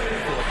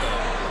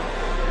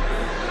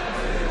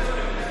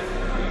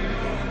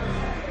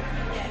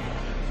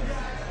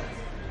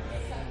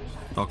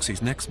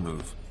 Oxy's next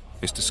move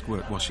is to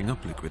squirt washing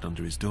up liquid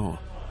under his door.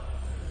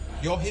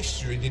 Your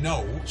history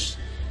denotes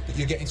that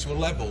you're getting to a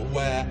level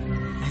where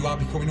you are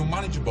becoming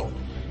unmanageable.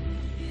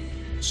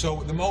 So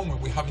at the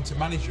moment, we're having to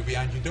manage you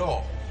behind your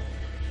door.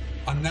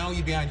 And now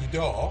you're behind your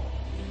door,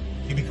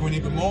 you're becoming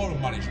even more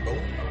unmanageable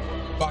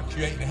by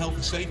creating a health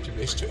and safety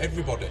risk to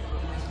everybody.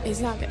 He's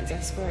now getting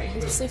desperate.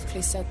 He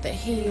specifically said that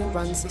he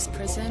runs this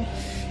prison,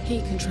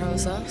 he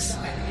controls us,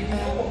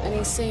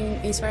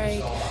 and he's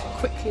very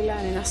quickly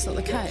learning that's not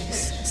the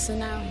case. So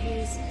now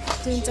he's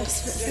doing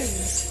desperate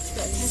things to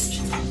get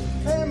attention.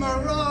 Hey,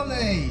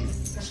 Morale!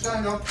 What's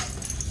going on?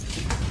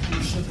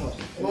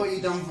 What are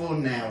you done for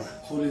now?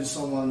 Calling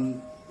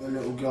someone a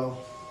little girl.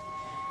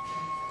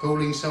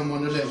 Calling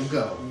someone a little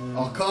girl?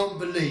 I can't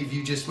believe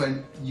you just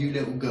went, you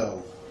little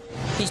girl.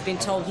 He's been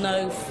told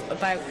no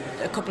about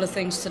a couple of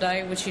things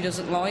today, which he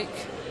doesn't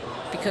like,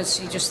 because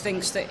he just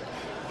thinks that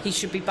he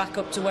should be back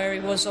up to where he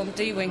was on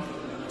D-Wing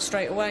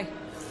straight away.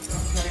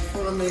 Okay,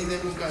 follow me,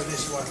 then we'll go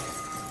this way.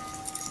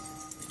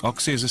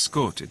 Oxy is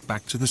escorted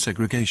back to the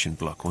segregation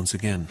block once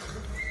again.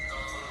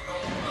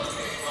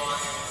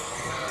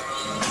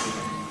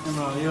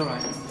 Right, you're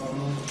right.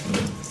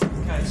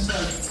 Okay, so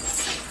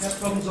that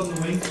problem's on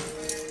the wing.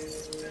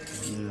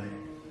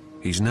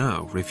 He's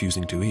now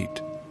refusing to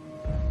eat.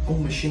 All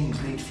machines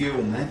need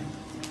fuel, man.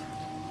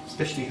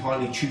 Especially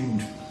highly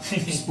tuned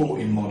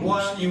sporting models.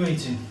 Why aren't you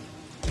eating?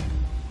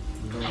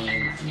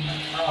 Pardon?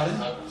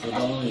 I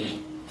don't want to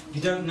eat.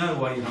 You don't know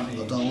why you're not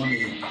eating? I don't want to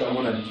eat. Don't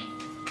want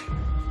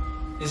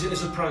to. Is it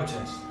as a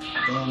protest?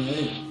 I don't want to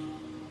eat.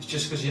 It's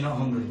just because you're not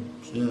hungry?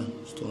 Yeah,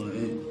 just don't want to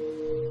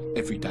eat.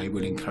 Every day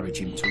we'll encourage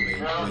him to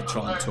eat, we'll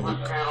try and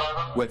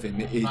talk with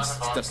him. It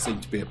does seem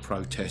to be a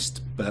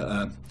protest,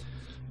 but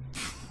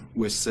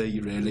we'll see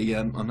really.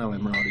 I know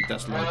Emirati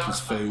does like his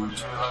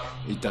food,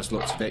 he does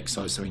lots of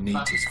exercise so he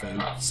needs his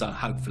food, so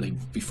hopefully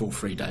before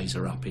 3 days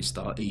are up he'll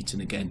start eating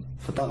again.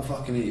 If I don't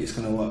fucking eat, it's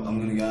going to work. I'm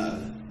going to get out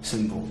of it.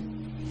 Simple.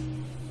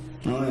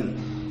 You know what I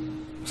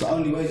mean? It's the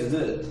only way to do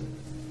it.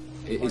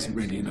 It isn't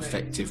really an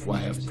effective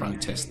way of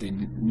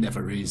protesting,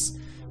 never is.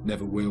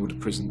 Never will. The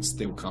prison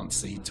still can't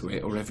see to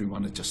it, or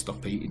everyone would just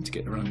stop eating to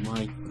get their own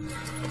way.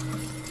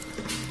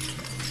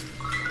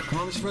 Come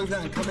on, let's move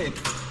down, come in.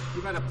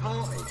 You've had a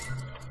party.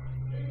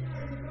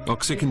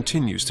 Oxy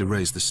continues to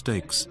raise the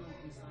stakes.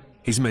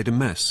 He's made a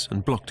mess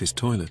and blocked his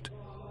toilet.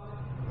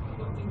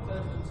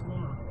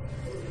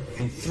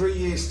 In 3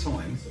 years'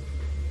 time,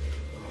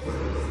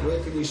 where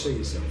can you see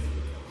yourself?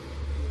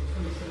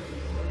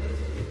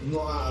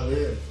 Not out of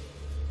here.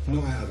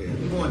 Not out of here.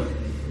 Why not?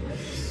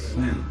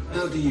 Now,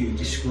 how do you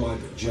describe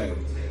jail?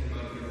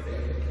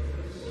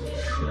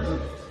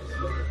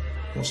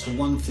 What's the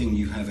one thing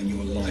you have in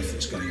your life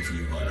that's going for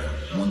you right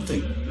now? One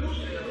thing.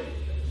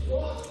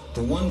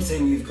 The one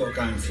thing you've got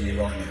going for you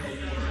right now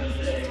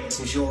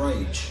is your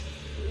age.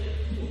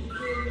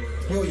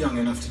 You're young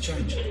enough to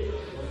change.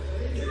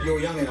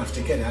 You're young enough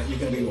to get out. You're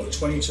going to be, what,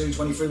 22,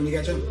 23 when you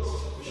get out?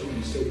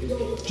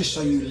 Just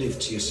so you live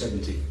to your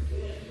 70.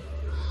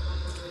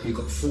 You've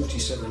got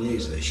 47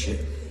 years of this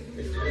shit.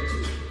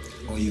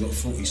 Or you've got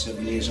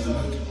 47 years on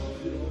road.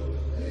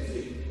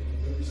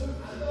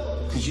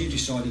 Because you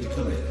decided to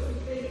come here.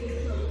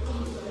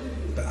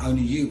 But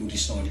only you will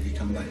decide if you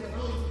come back.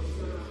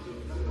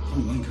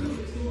 Come on, can't you?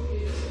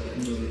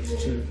 No,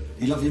 it's true.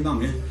 You love your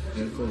mum, yeah?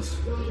 Yeah, of course.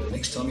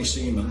 Next time you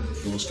see your mum,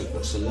 you ask her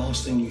what's the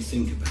last thing you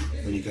think about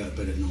when you go to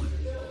bed at night.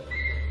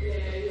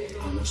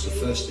 And what's the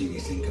first thing you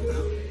think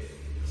about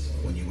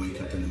when you wake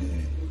up in the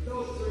morning?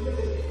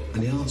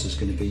 And the answer's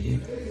going to be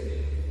you.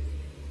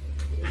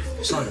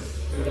 So,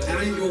 how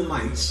many of your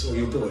mates or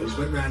your boys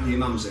went round to your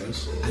mum's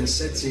house and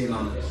said to your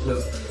mum,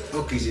 look,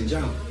 Ocky's in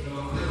jail.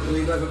 Will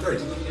you go for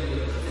bread?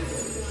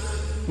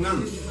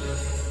 None.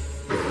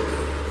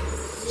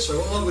 So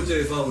what I would do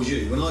if I was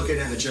you, when I get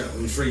out of jail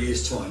in 3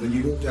 years' time, when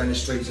you walk down the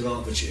streets of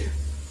Hertfordshire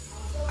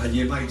and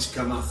your mates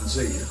come up and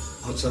see you,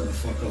 I'll tell them to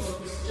fuck off.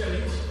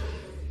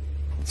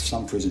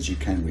 Some prisons you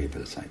can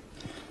rehabilitate.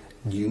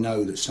 You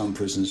know that some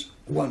prisons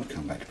won't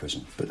come back to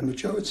prison, but the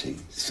majority,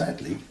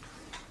 sadly,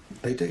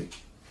 they do.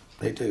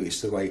 They do.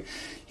 It's the way,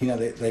 you know,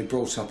 they're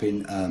brought up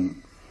in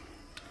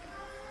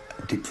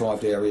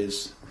deprived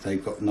areas.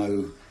 They've got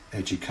no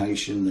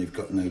education. They've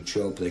got no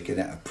job. They get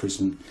out of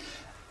prison,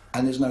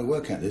 and there's no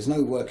work out. There's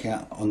no work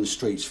out on the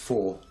streets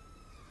for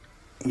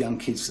young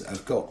kids that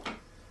have got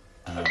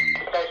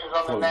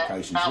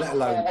qualifications, let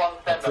alone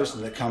a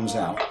prisoner that comes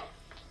out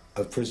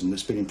of prison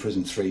that's been in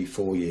prison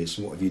 3-4 years.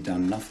 And what have you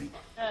done? Nothing.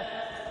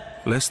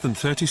 Less than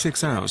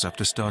 36 hours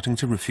after starting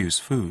to refuse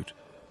food,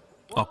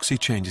 Oxy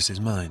changes his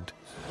mind.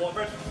 What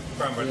bread?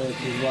 Brown bread. Yeah,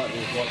 white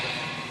bread.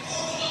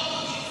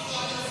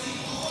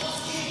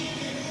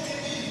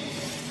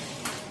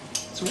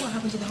 So what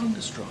happened to the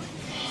hunger strike?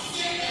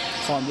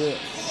 Can't do it.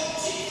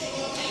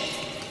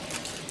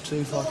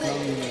 Too fucking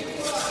hungry, mate.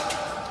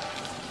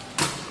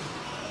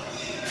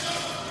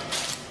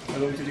 How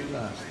long did it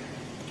last?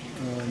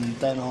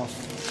 Day and a half.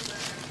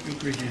 You're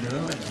greedy,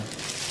 aren't you?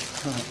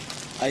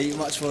 I eat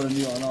much more than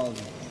you on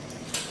ours.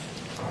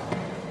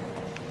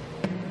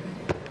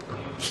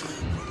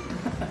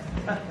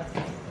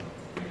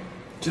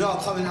 Do you know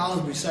I'm coming out of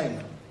Aylesbury sane?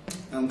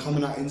 I'm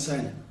coming out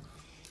insane.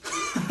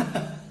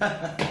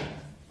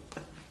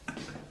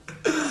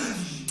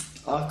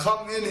 I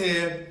come in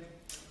here,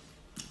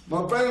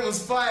 my brain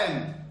was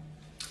fine.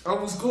 I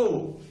was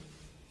cool.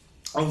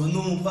 I was a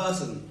normal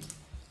person.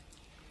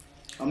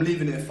 I'm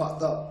leaving it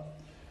fucked up.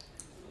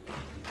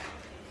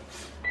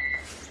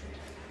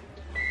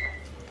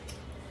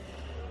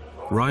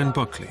 Ryan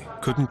Buckley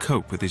couldn't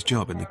cope with his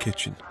job in the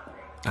kitchen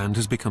and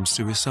has become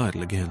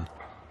suicidal again.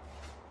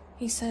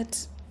 He said,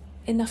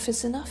 enough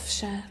is enough,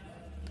 Cher.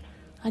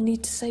 I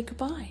need to say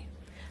goodbye,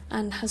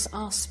 and has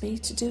asked me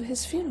to do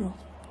his funeral.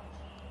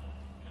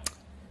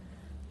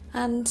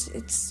 And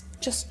it's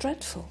just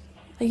dreadful.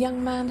 A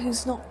young man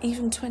who's not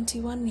even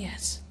 21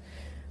 yet,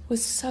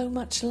 with so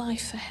much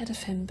life ahead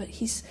of him, but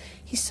he's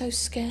so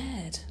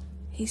scared.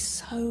 He's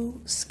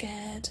so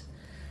scared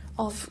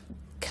of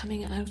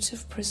coming out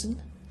of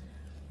prison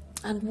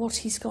and what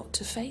he's got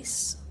to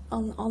face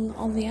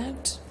on the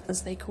out,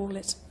 as they call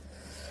it.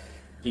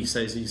 He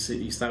says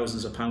he's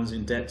thousands of pounds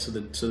in debt to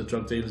the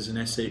drug dealers in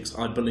Essex.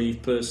 I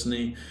believe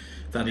personally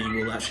that he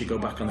will actually go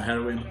back on the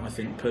heroin. I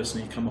think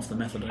personally he'd come off the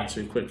methadone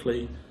too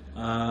quickly.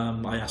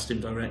 I asked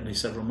him directly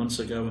several months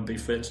ago, and be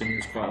fair to him, he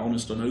was quite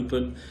honest and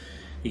open.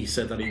 He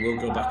said that he will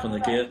go back on the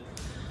gear,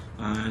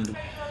 and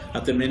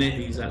at the minute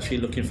he's actually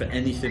looking for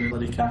anything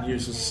that he can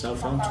use as a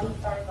self-harm tool.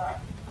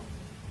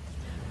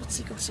 What's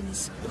he got in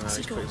his... What's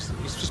he got?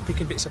 He's just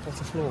picking bits up off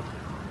the floor.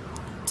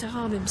 To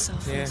harm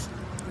himself Yeah, with?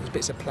 there's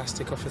bits of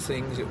plastic off of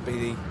things. It would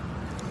be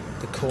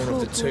the corner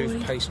Poor of the boy.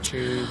 toothpaste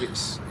tube.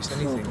 It's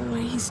anything. Poor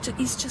boy, he's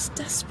just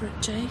desperate,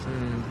 Jay.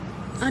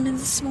 And then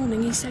this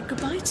morning he said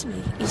goodbye to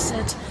me. He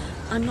said,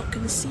 I'm not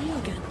going to see you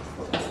again.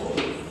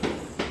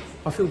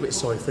 I feel a bit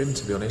sorry for him,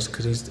 to be honest,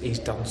 because he's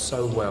done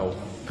so well,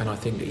 and I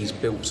think that he's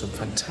built some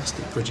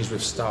fantastic bridges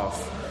with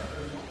staff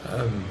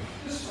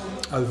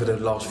over the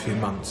last few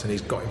months, and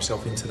he's got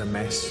himself into the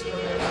mess.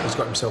 He's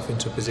got himself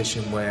into a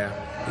position where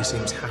he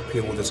seems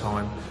happy all the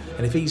time,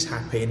 and if he's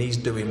happy and he's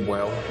doing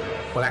well,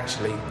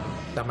 actually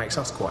that makes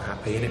us quite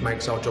happy, and it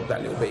makes our job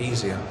that little bit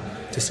easier.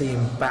 To see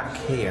him back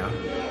here,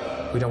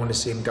 we don't want to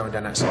see him going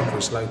down that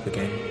slippery slope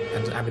again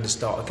and having to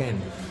start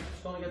again.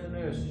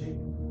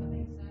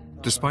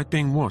 Despite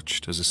being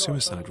watched as a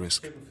suicide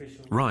risk,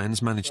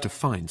 Ryan's managed to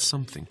find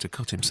something to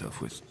cut himself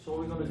with. So what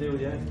are we going to do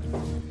with you?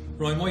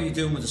 Ryan, what are you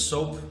doing with the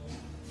soap?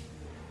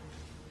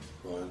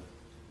 Ryan,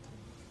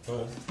 what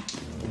are you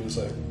going to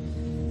say?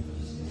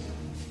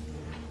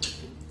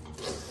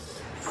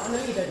 I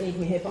know you don't need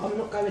me here, but I'm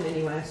not going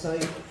anywhere, so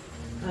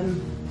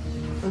I'm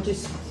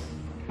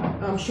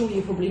sure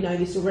you probably know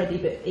this already,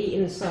 but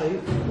eating the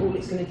soap, all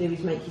it's going to do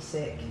is make you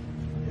sick.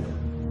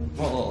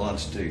 What a lot of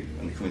lads do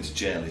when they come into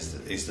jail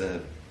is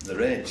their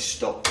age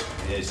stop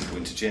the age they go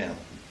into jail.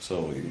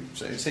 So,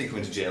 say you go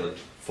into jail at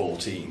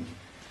 14,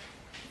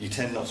 you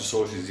tend not to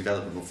socially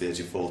develop above the age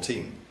of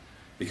 14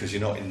 because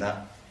you're not in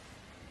that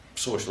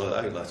social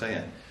outlet, are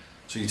you?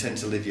 So you tend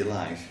to live your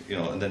life, you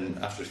know, and then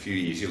after a few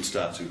years you'll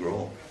start to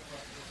grow up.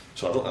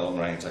 So I don't know how long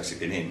Ryan's actually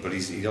been in, but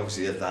he's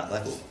obviously at that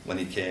level when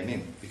he came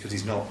in because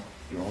he's not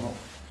grown up.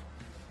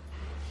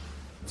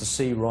 to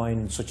see Ryan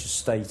in such a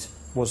state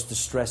was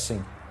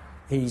distressing.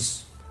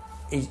 He's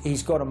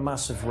got a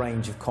massive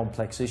range of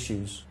complex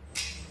issues.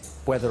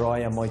 Whether I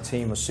and my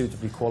team are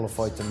suitably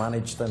qualified to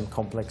manage them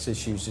complex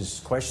issues is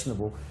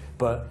questionable,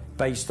 but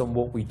based on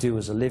what we do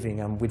as a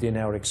living and within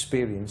our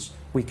experience,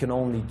 we can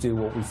only do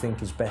what we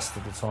think is best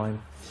at the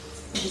time.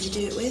 Who did you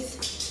do it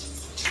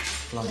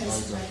with? Blunt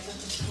razor.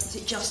 Is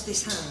it just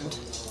this hand?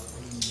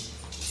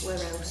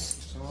 Where else?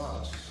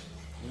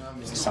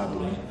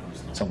 Sadly,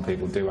 some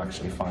people do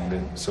actually find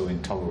it so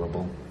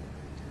intolerable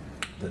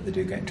that they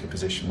do get into a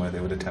position where they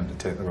would attempt to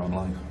take their own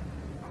life.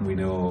 We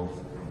know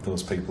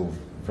those people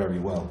very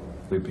well.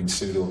 We've been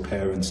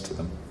pseudo-parents to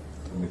them.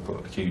 And we've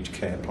put huge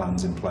care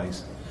plans in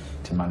place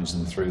to manage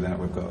them through that.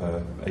 We've got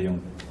a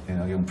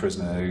young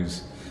prisoner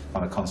who's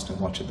on a constant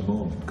watch at the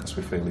moment because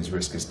we feel his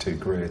risk is too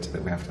great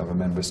that we have to have a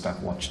member of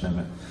staff watching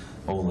him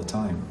all the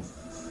time.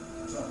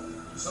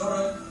 It's all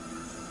right.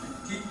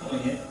 Keep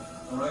pulling it.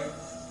 All right.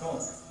 Go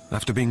on.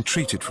 After being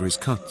treated for his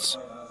cuts,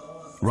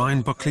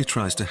 Ryan Buckley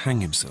tries to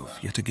hang himself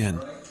yet again.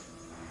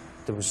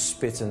 There was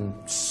spit and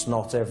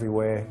snot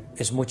everywhere.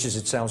 As much as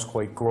it sounds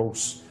quite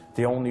gross,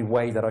 the only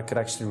way that I could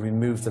actually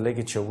remove the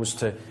ligature was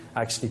to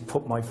actually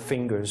put my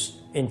fingers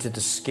into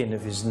the skin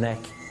of his neck,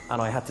 and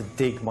I had to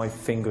dig my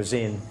fingers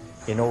in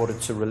order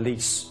to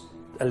release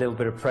a little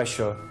bit of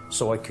pressure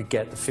so I could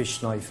get the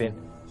fish knife in.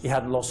 He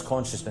had lost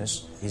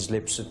consciousness. His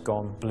lips had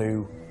gone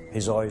blue,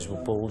 his eyes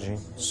were bulging,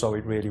 so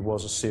it really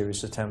was a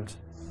serious attempt.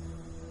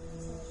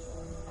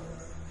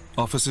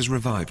 Officers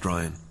revived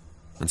Ryan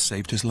and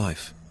saved his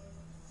life.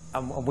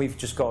 And we've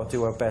just got to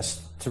do our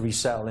best to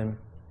resettle him,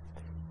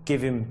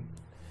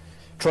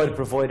 try to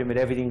provide him with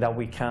everything that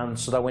we can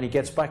so that when he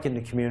gets back in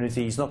the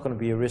community, he's not going to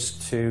be a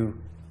risk to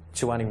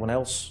anyone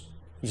else.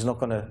 He's not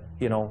going to,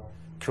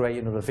 create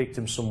another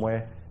victim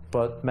somewhere,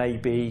 but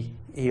maybe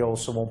he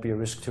also won't be a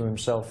risk to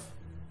himself,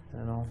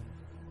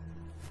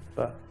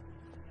 But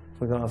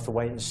we're going to have to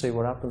wait and see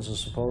what happens, I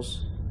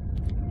suppose.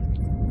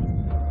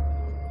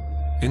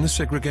 In the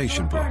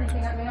segregation block,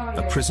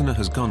 a prisoner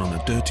has gone on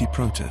a dirty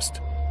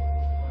protest.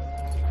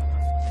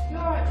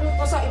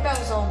 What's that, your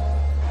bell's on?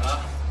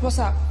 Huh? What's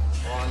that?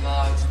 Oh no,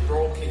 I just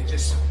broke it. It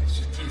just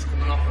keeps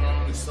coming up and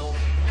on itself.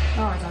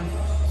 Alright then.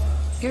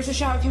 Give us a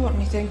shout if you want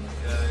anything.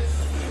 Yeah.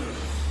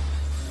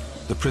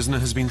 The prisoner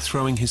has been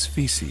throwing his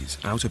feces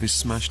out of his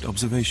smashed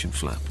observation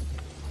flap.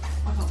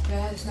 I can't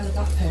bear the smell of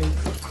that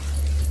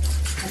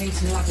poo. I need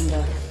some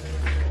lavender.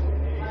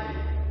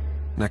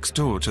 Next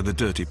door to the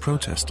dirty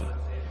protester,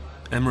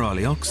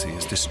 Emirali Oxy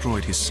has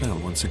destroyed his cell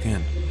once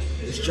again.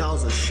 This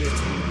jail's a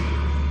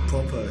shithole.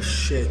 Proper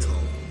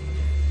shithole.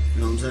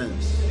 You know what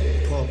I'm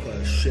saying?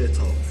 Proper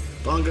shithole.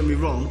 Don't get me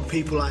wrong,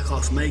 people like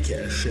us make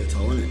it a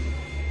shithole, innit?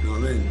 You know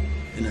what I mean?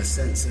 In a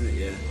sense, innit,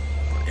 yeah?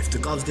 But if the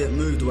govs didn't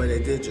move the way they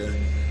did, yeah?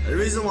 The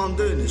reason why I'm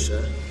doing this,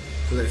 yeah?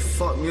 Because they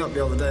fucked me up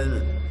the other day,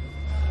 innit?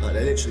 Like,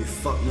 they literally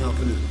fucked me up,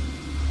 innit?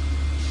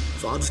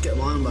 So I'll just get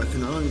my own back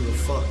and I don't give a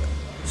fuck.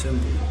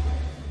 Simple.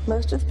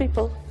 Most of the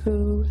people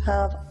who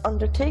have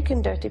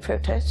undertaken dirty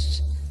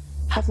protests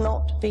have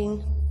not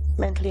been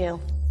mentally ill.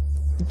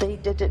 They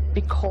did it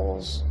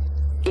because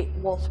it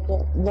was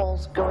what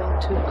was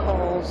going to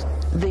cause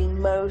the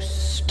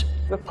most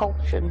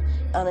repulsion,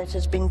 and it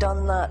has been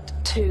done that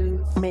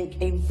to make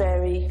a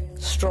very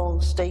strong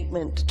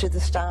statement to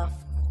the staff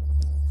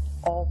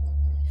of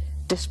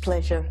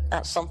displeasure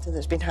at something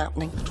that's been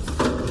happening.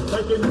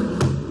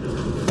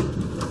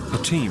 A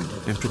team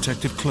in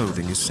protective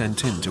clothing is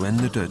sent in to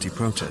end the dirty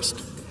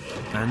protest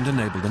and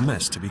enable the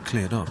mess to be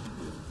cleared up.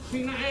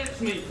 You think that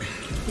hurts me?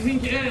 You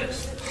think it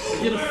hurts?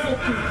 You're a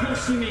fucking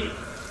pussy, mate.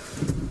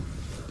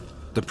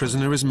 The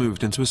prisoner is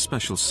moved into a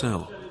special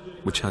cell,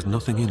 which has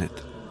nothing in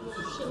it.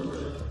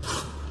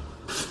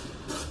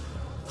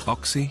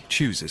 Oxy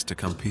chooses to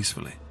come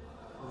peacefully.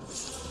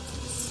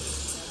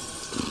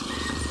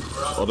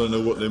 I don't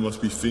know what they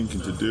must be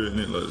thinking to do it,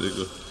 innit? Like, they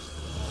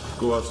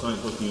go have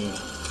something fucking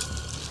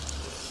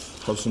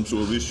have some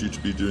sort of issue to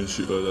be doing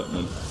shit like that,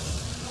 man.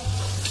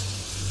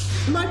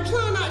 My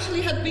plan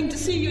actually had been to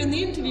see you in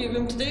the interview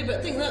room today, but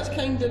I think that's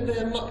kind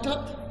of mucked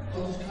up.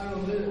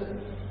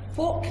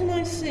 What can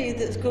I say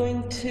that's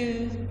going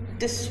to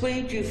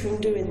dissuade you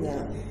from doing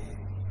that?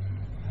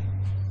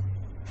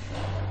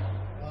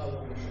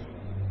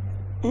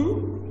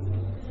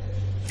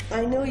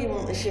 I know you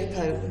want the ship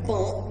out,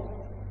 but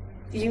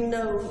you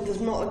know there's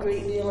not a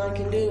great deal I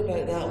can do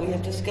about that. We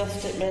have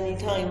discussed it many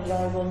times.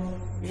 I will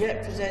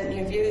represent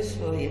your views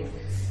for you.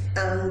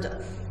 And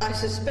I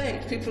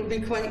suspect people will be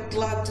quite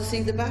glad to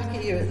see the back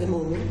of you at the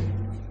moment.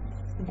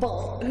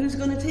 But who's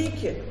going to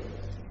take you?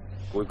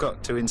 We've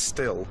got to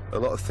instill a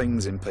lot of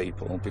things in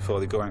people before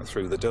they go out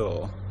through the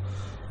door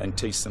and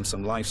teach them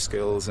some life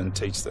skills and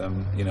teach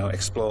them,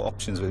 explore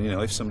options.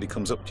 If somebody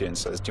comes up to you and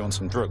says, do you want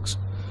some drugs?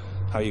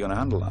 How are you going to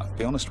handle that?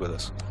 Be honest with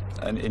us.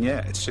 And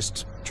yeah, it's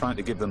just trying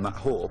to give them that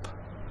hope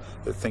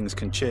that things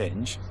can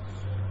change,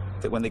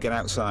 that when they get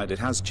outside it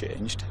has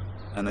changed,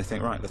 and they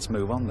think, right, let's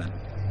move on then.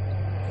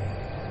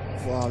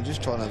 Well, I'm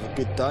just trying to have a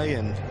good day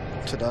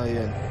today,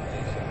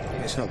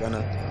 and it's not going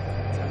to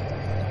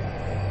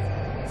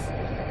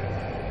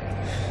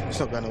It's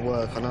not going to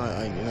work, I know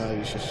it ain't, you know,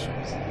 it's just...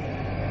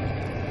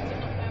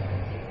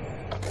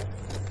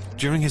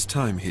 During his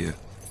time here,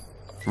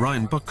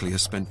 Ryan Buckley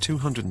has spent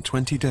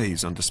 220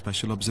 days under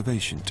special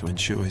observation to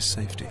ensure his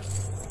safety.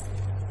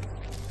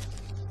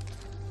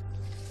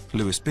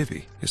 Lewis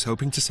Bivvy is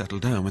hoping to settle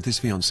down with his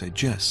fiancée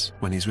Jess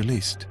when he's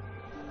released.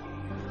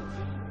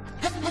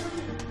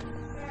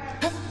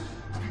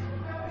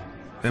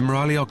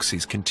 Emirali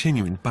Oxy's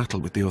continuing battle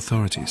with the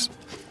authorities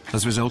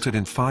has resulted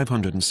in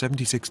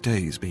 576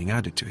 days being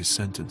added to his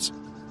sentence.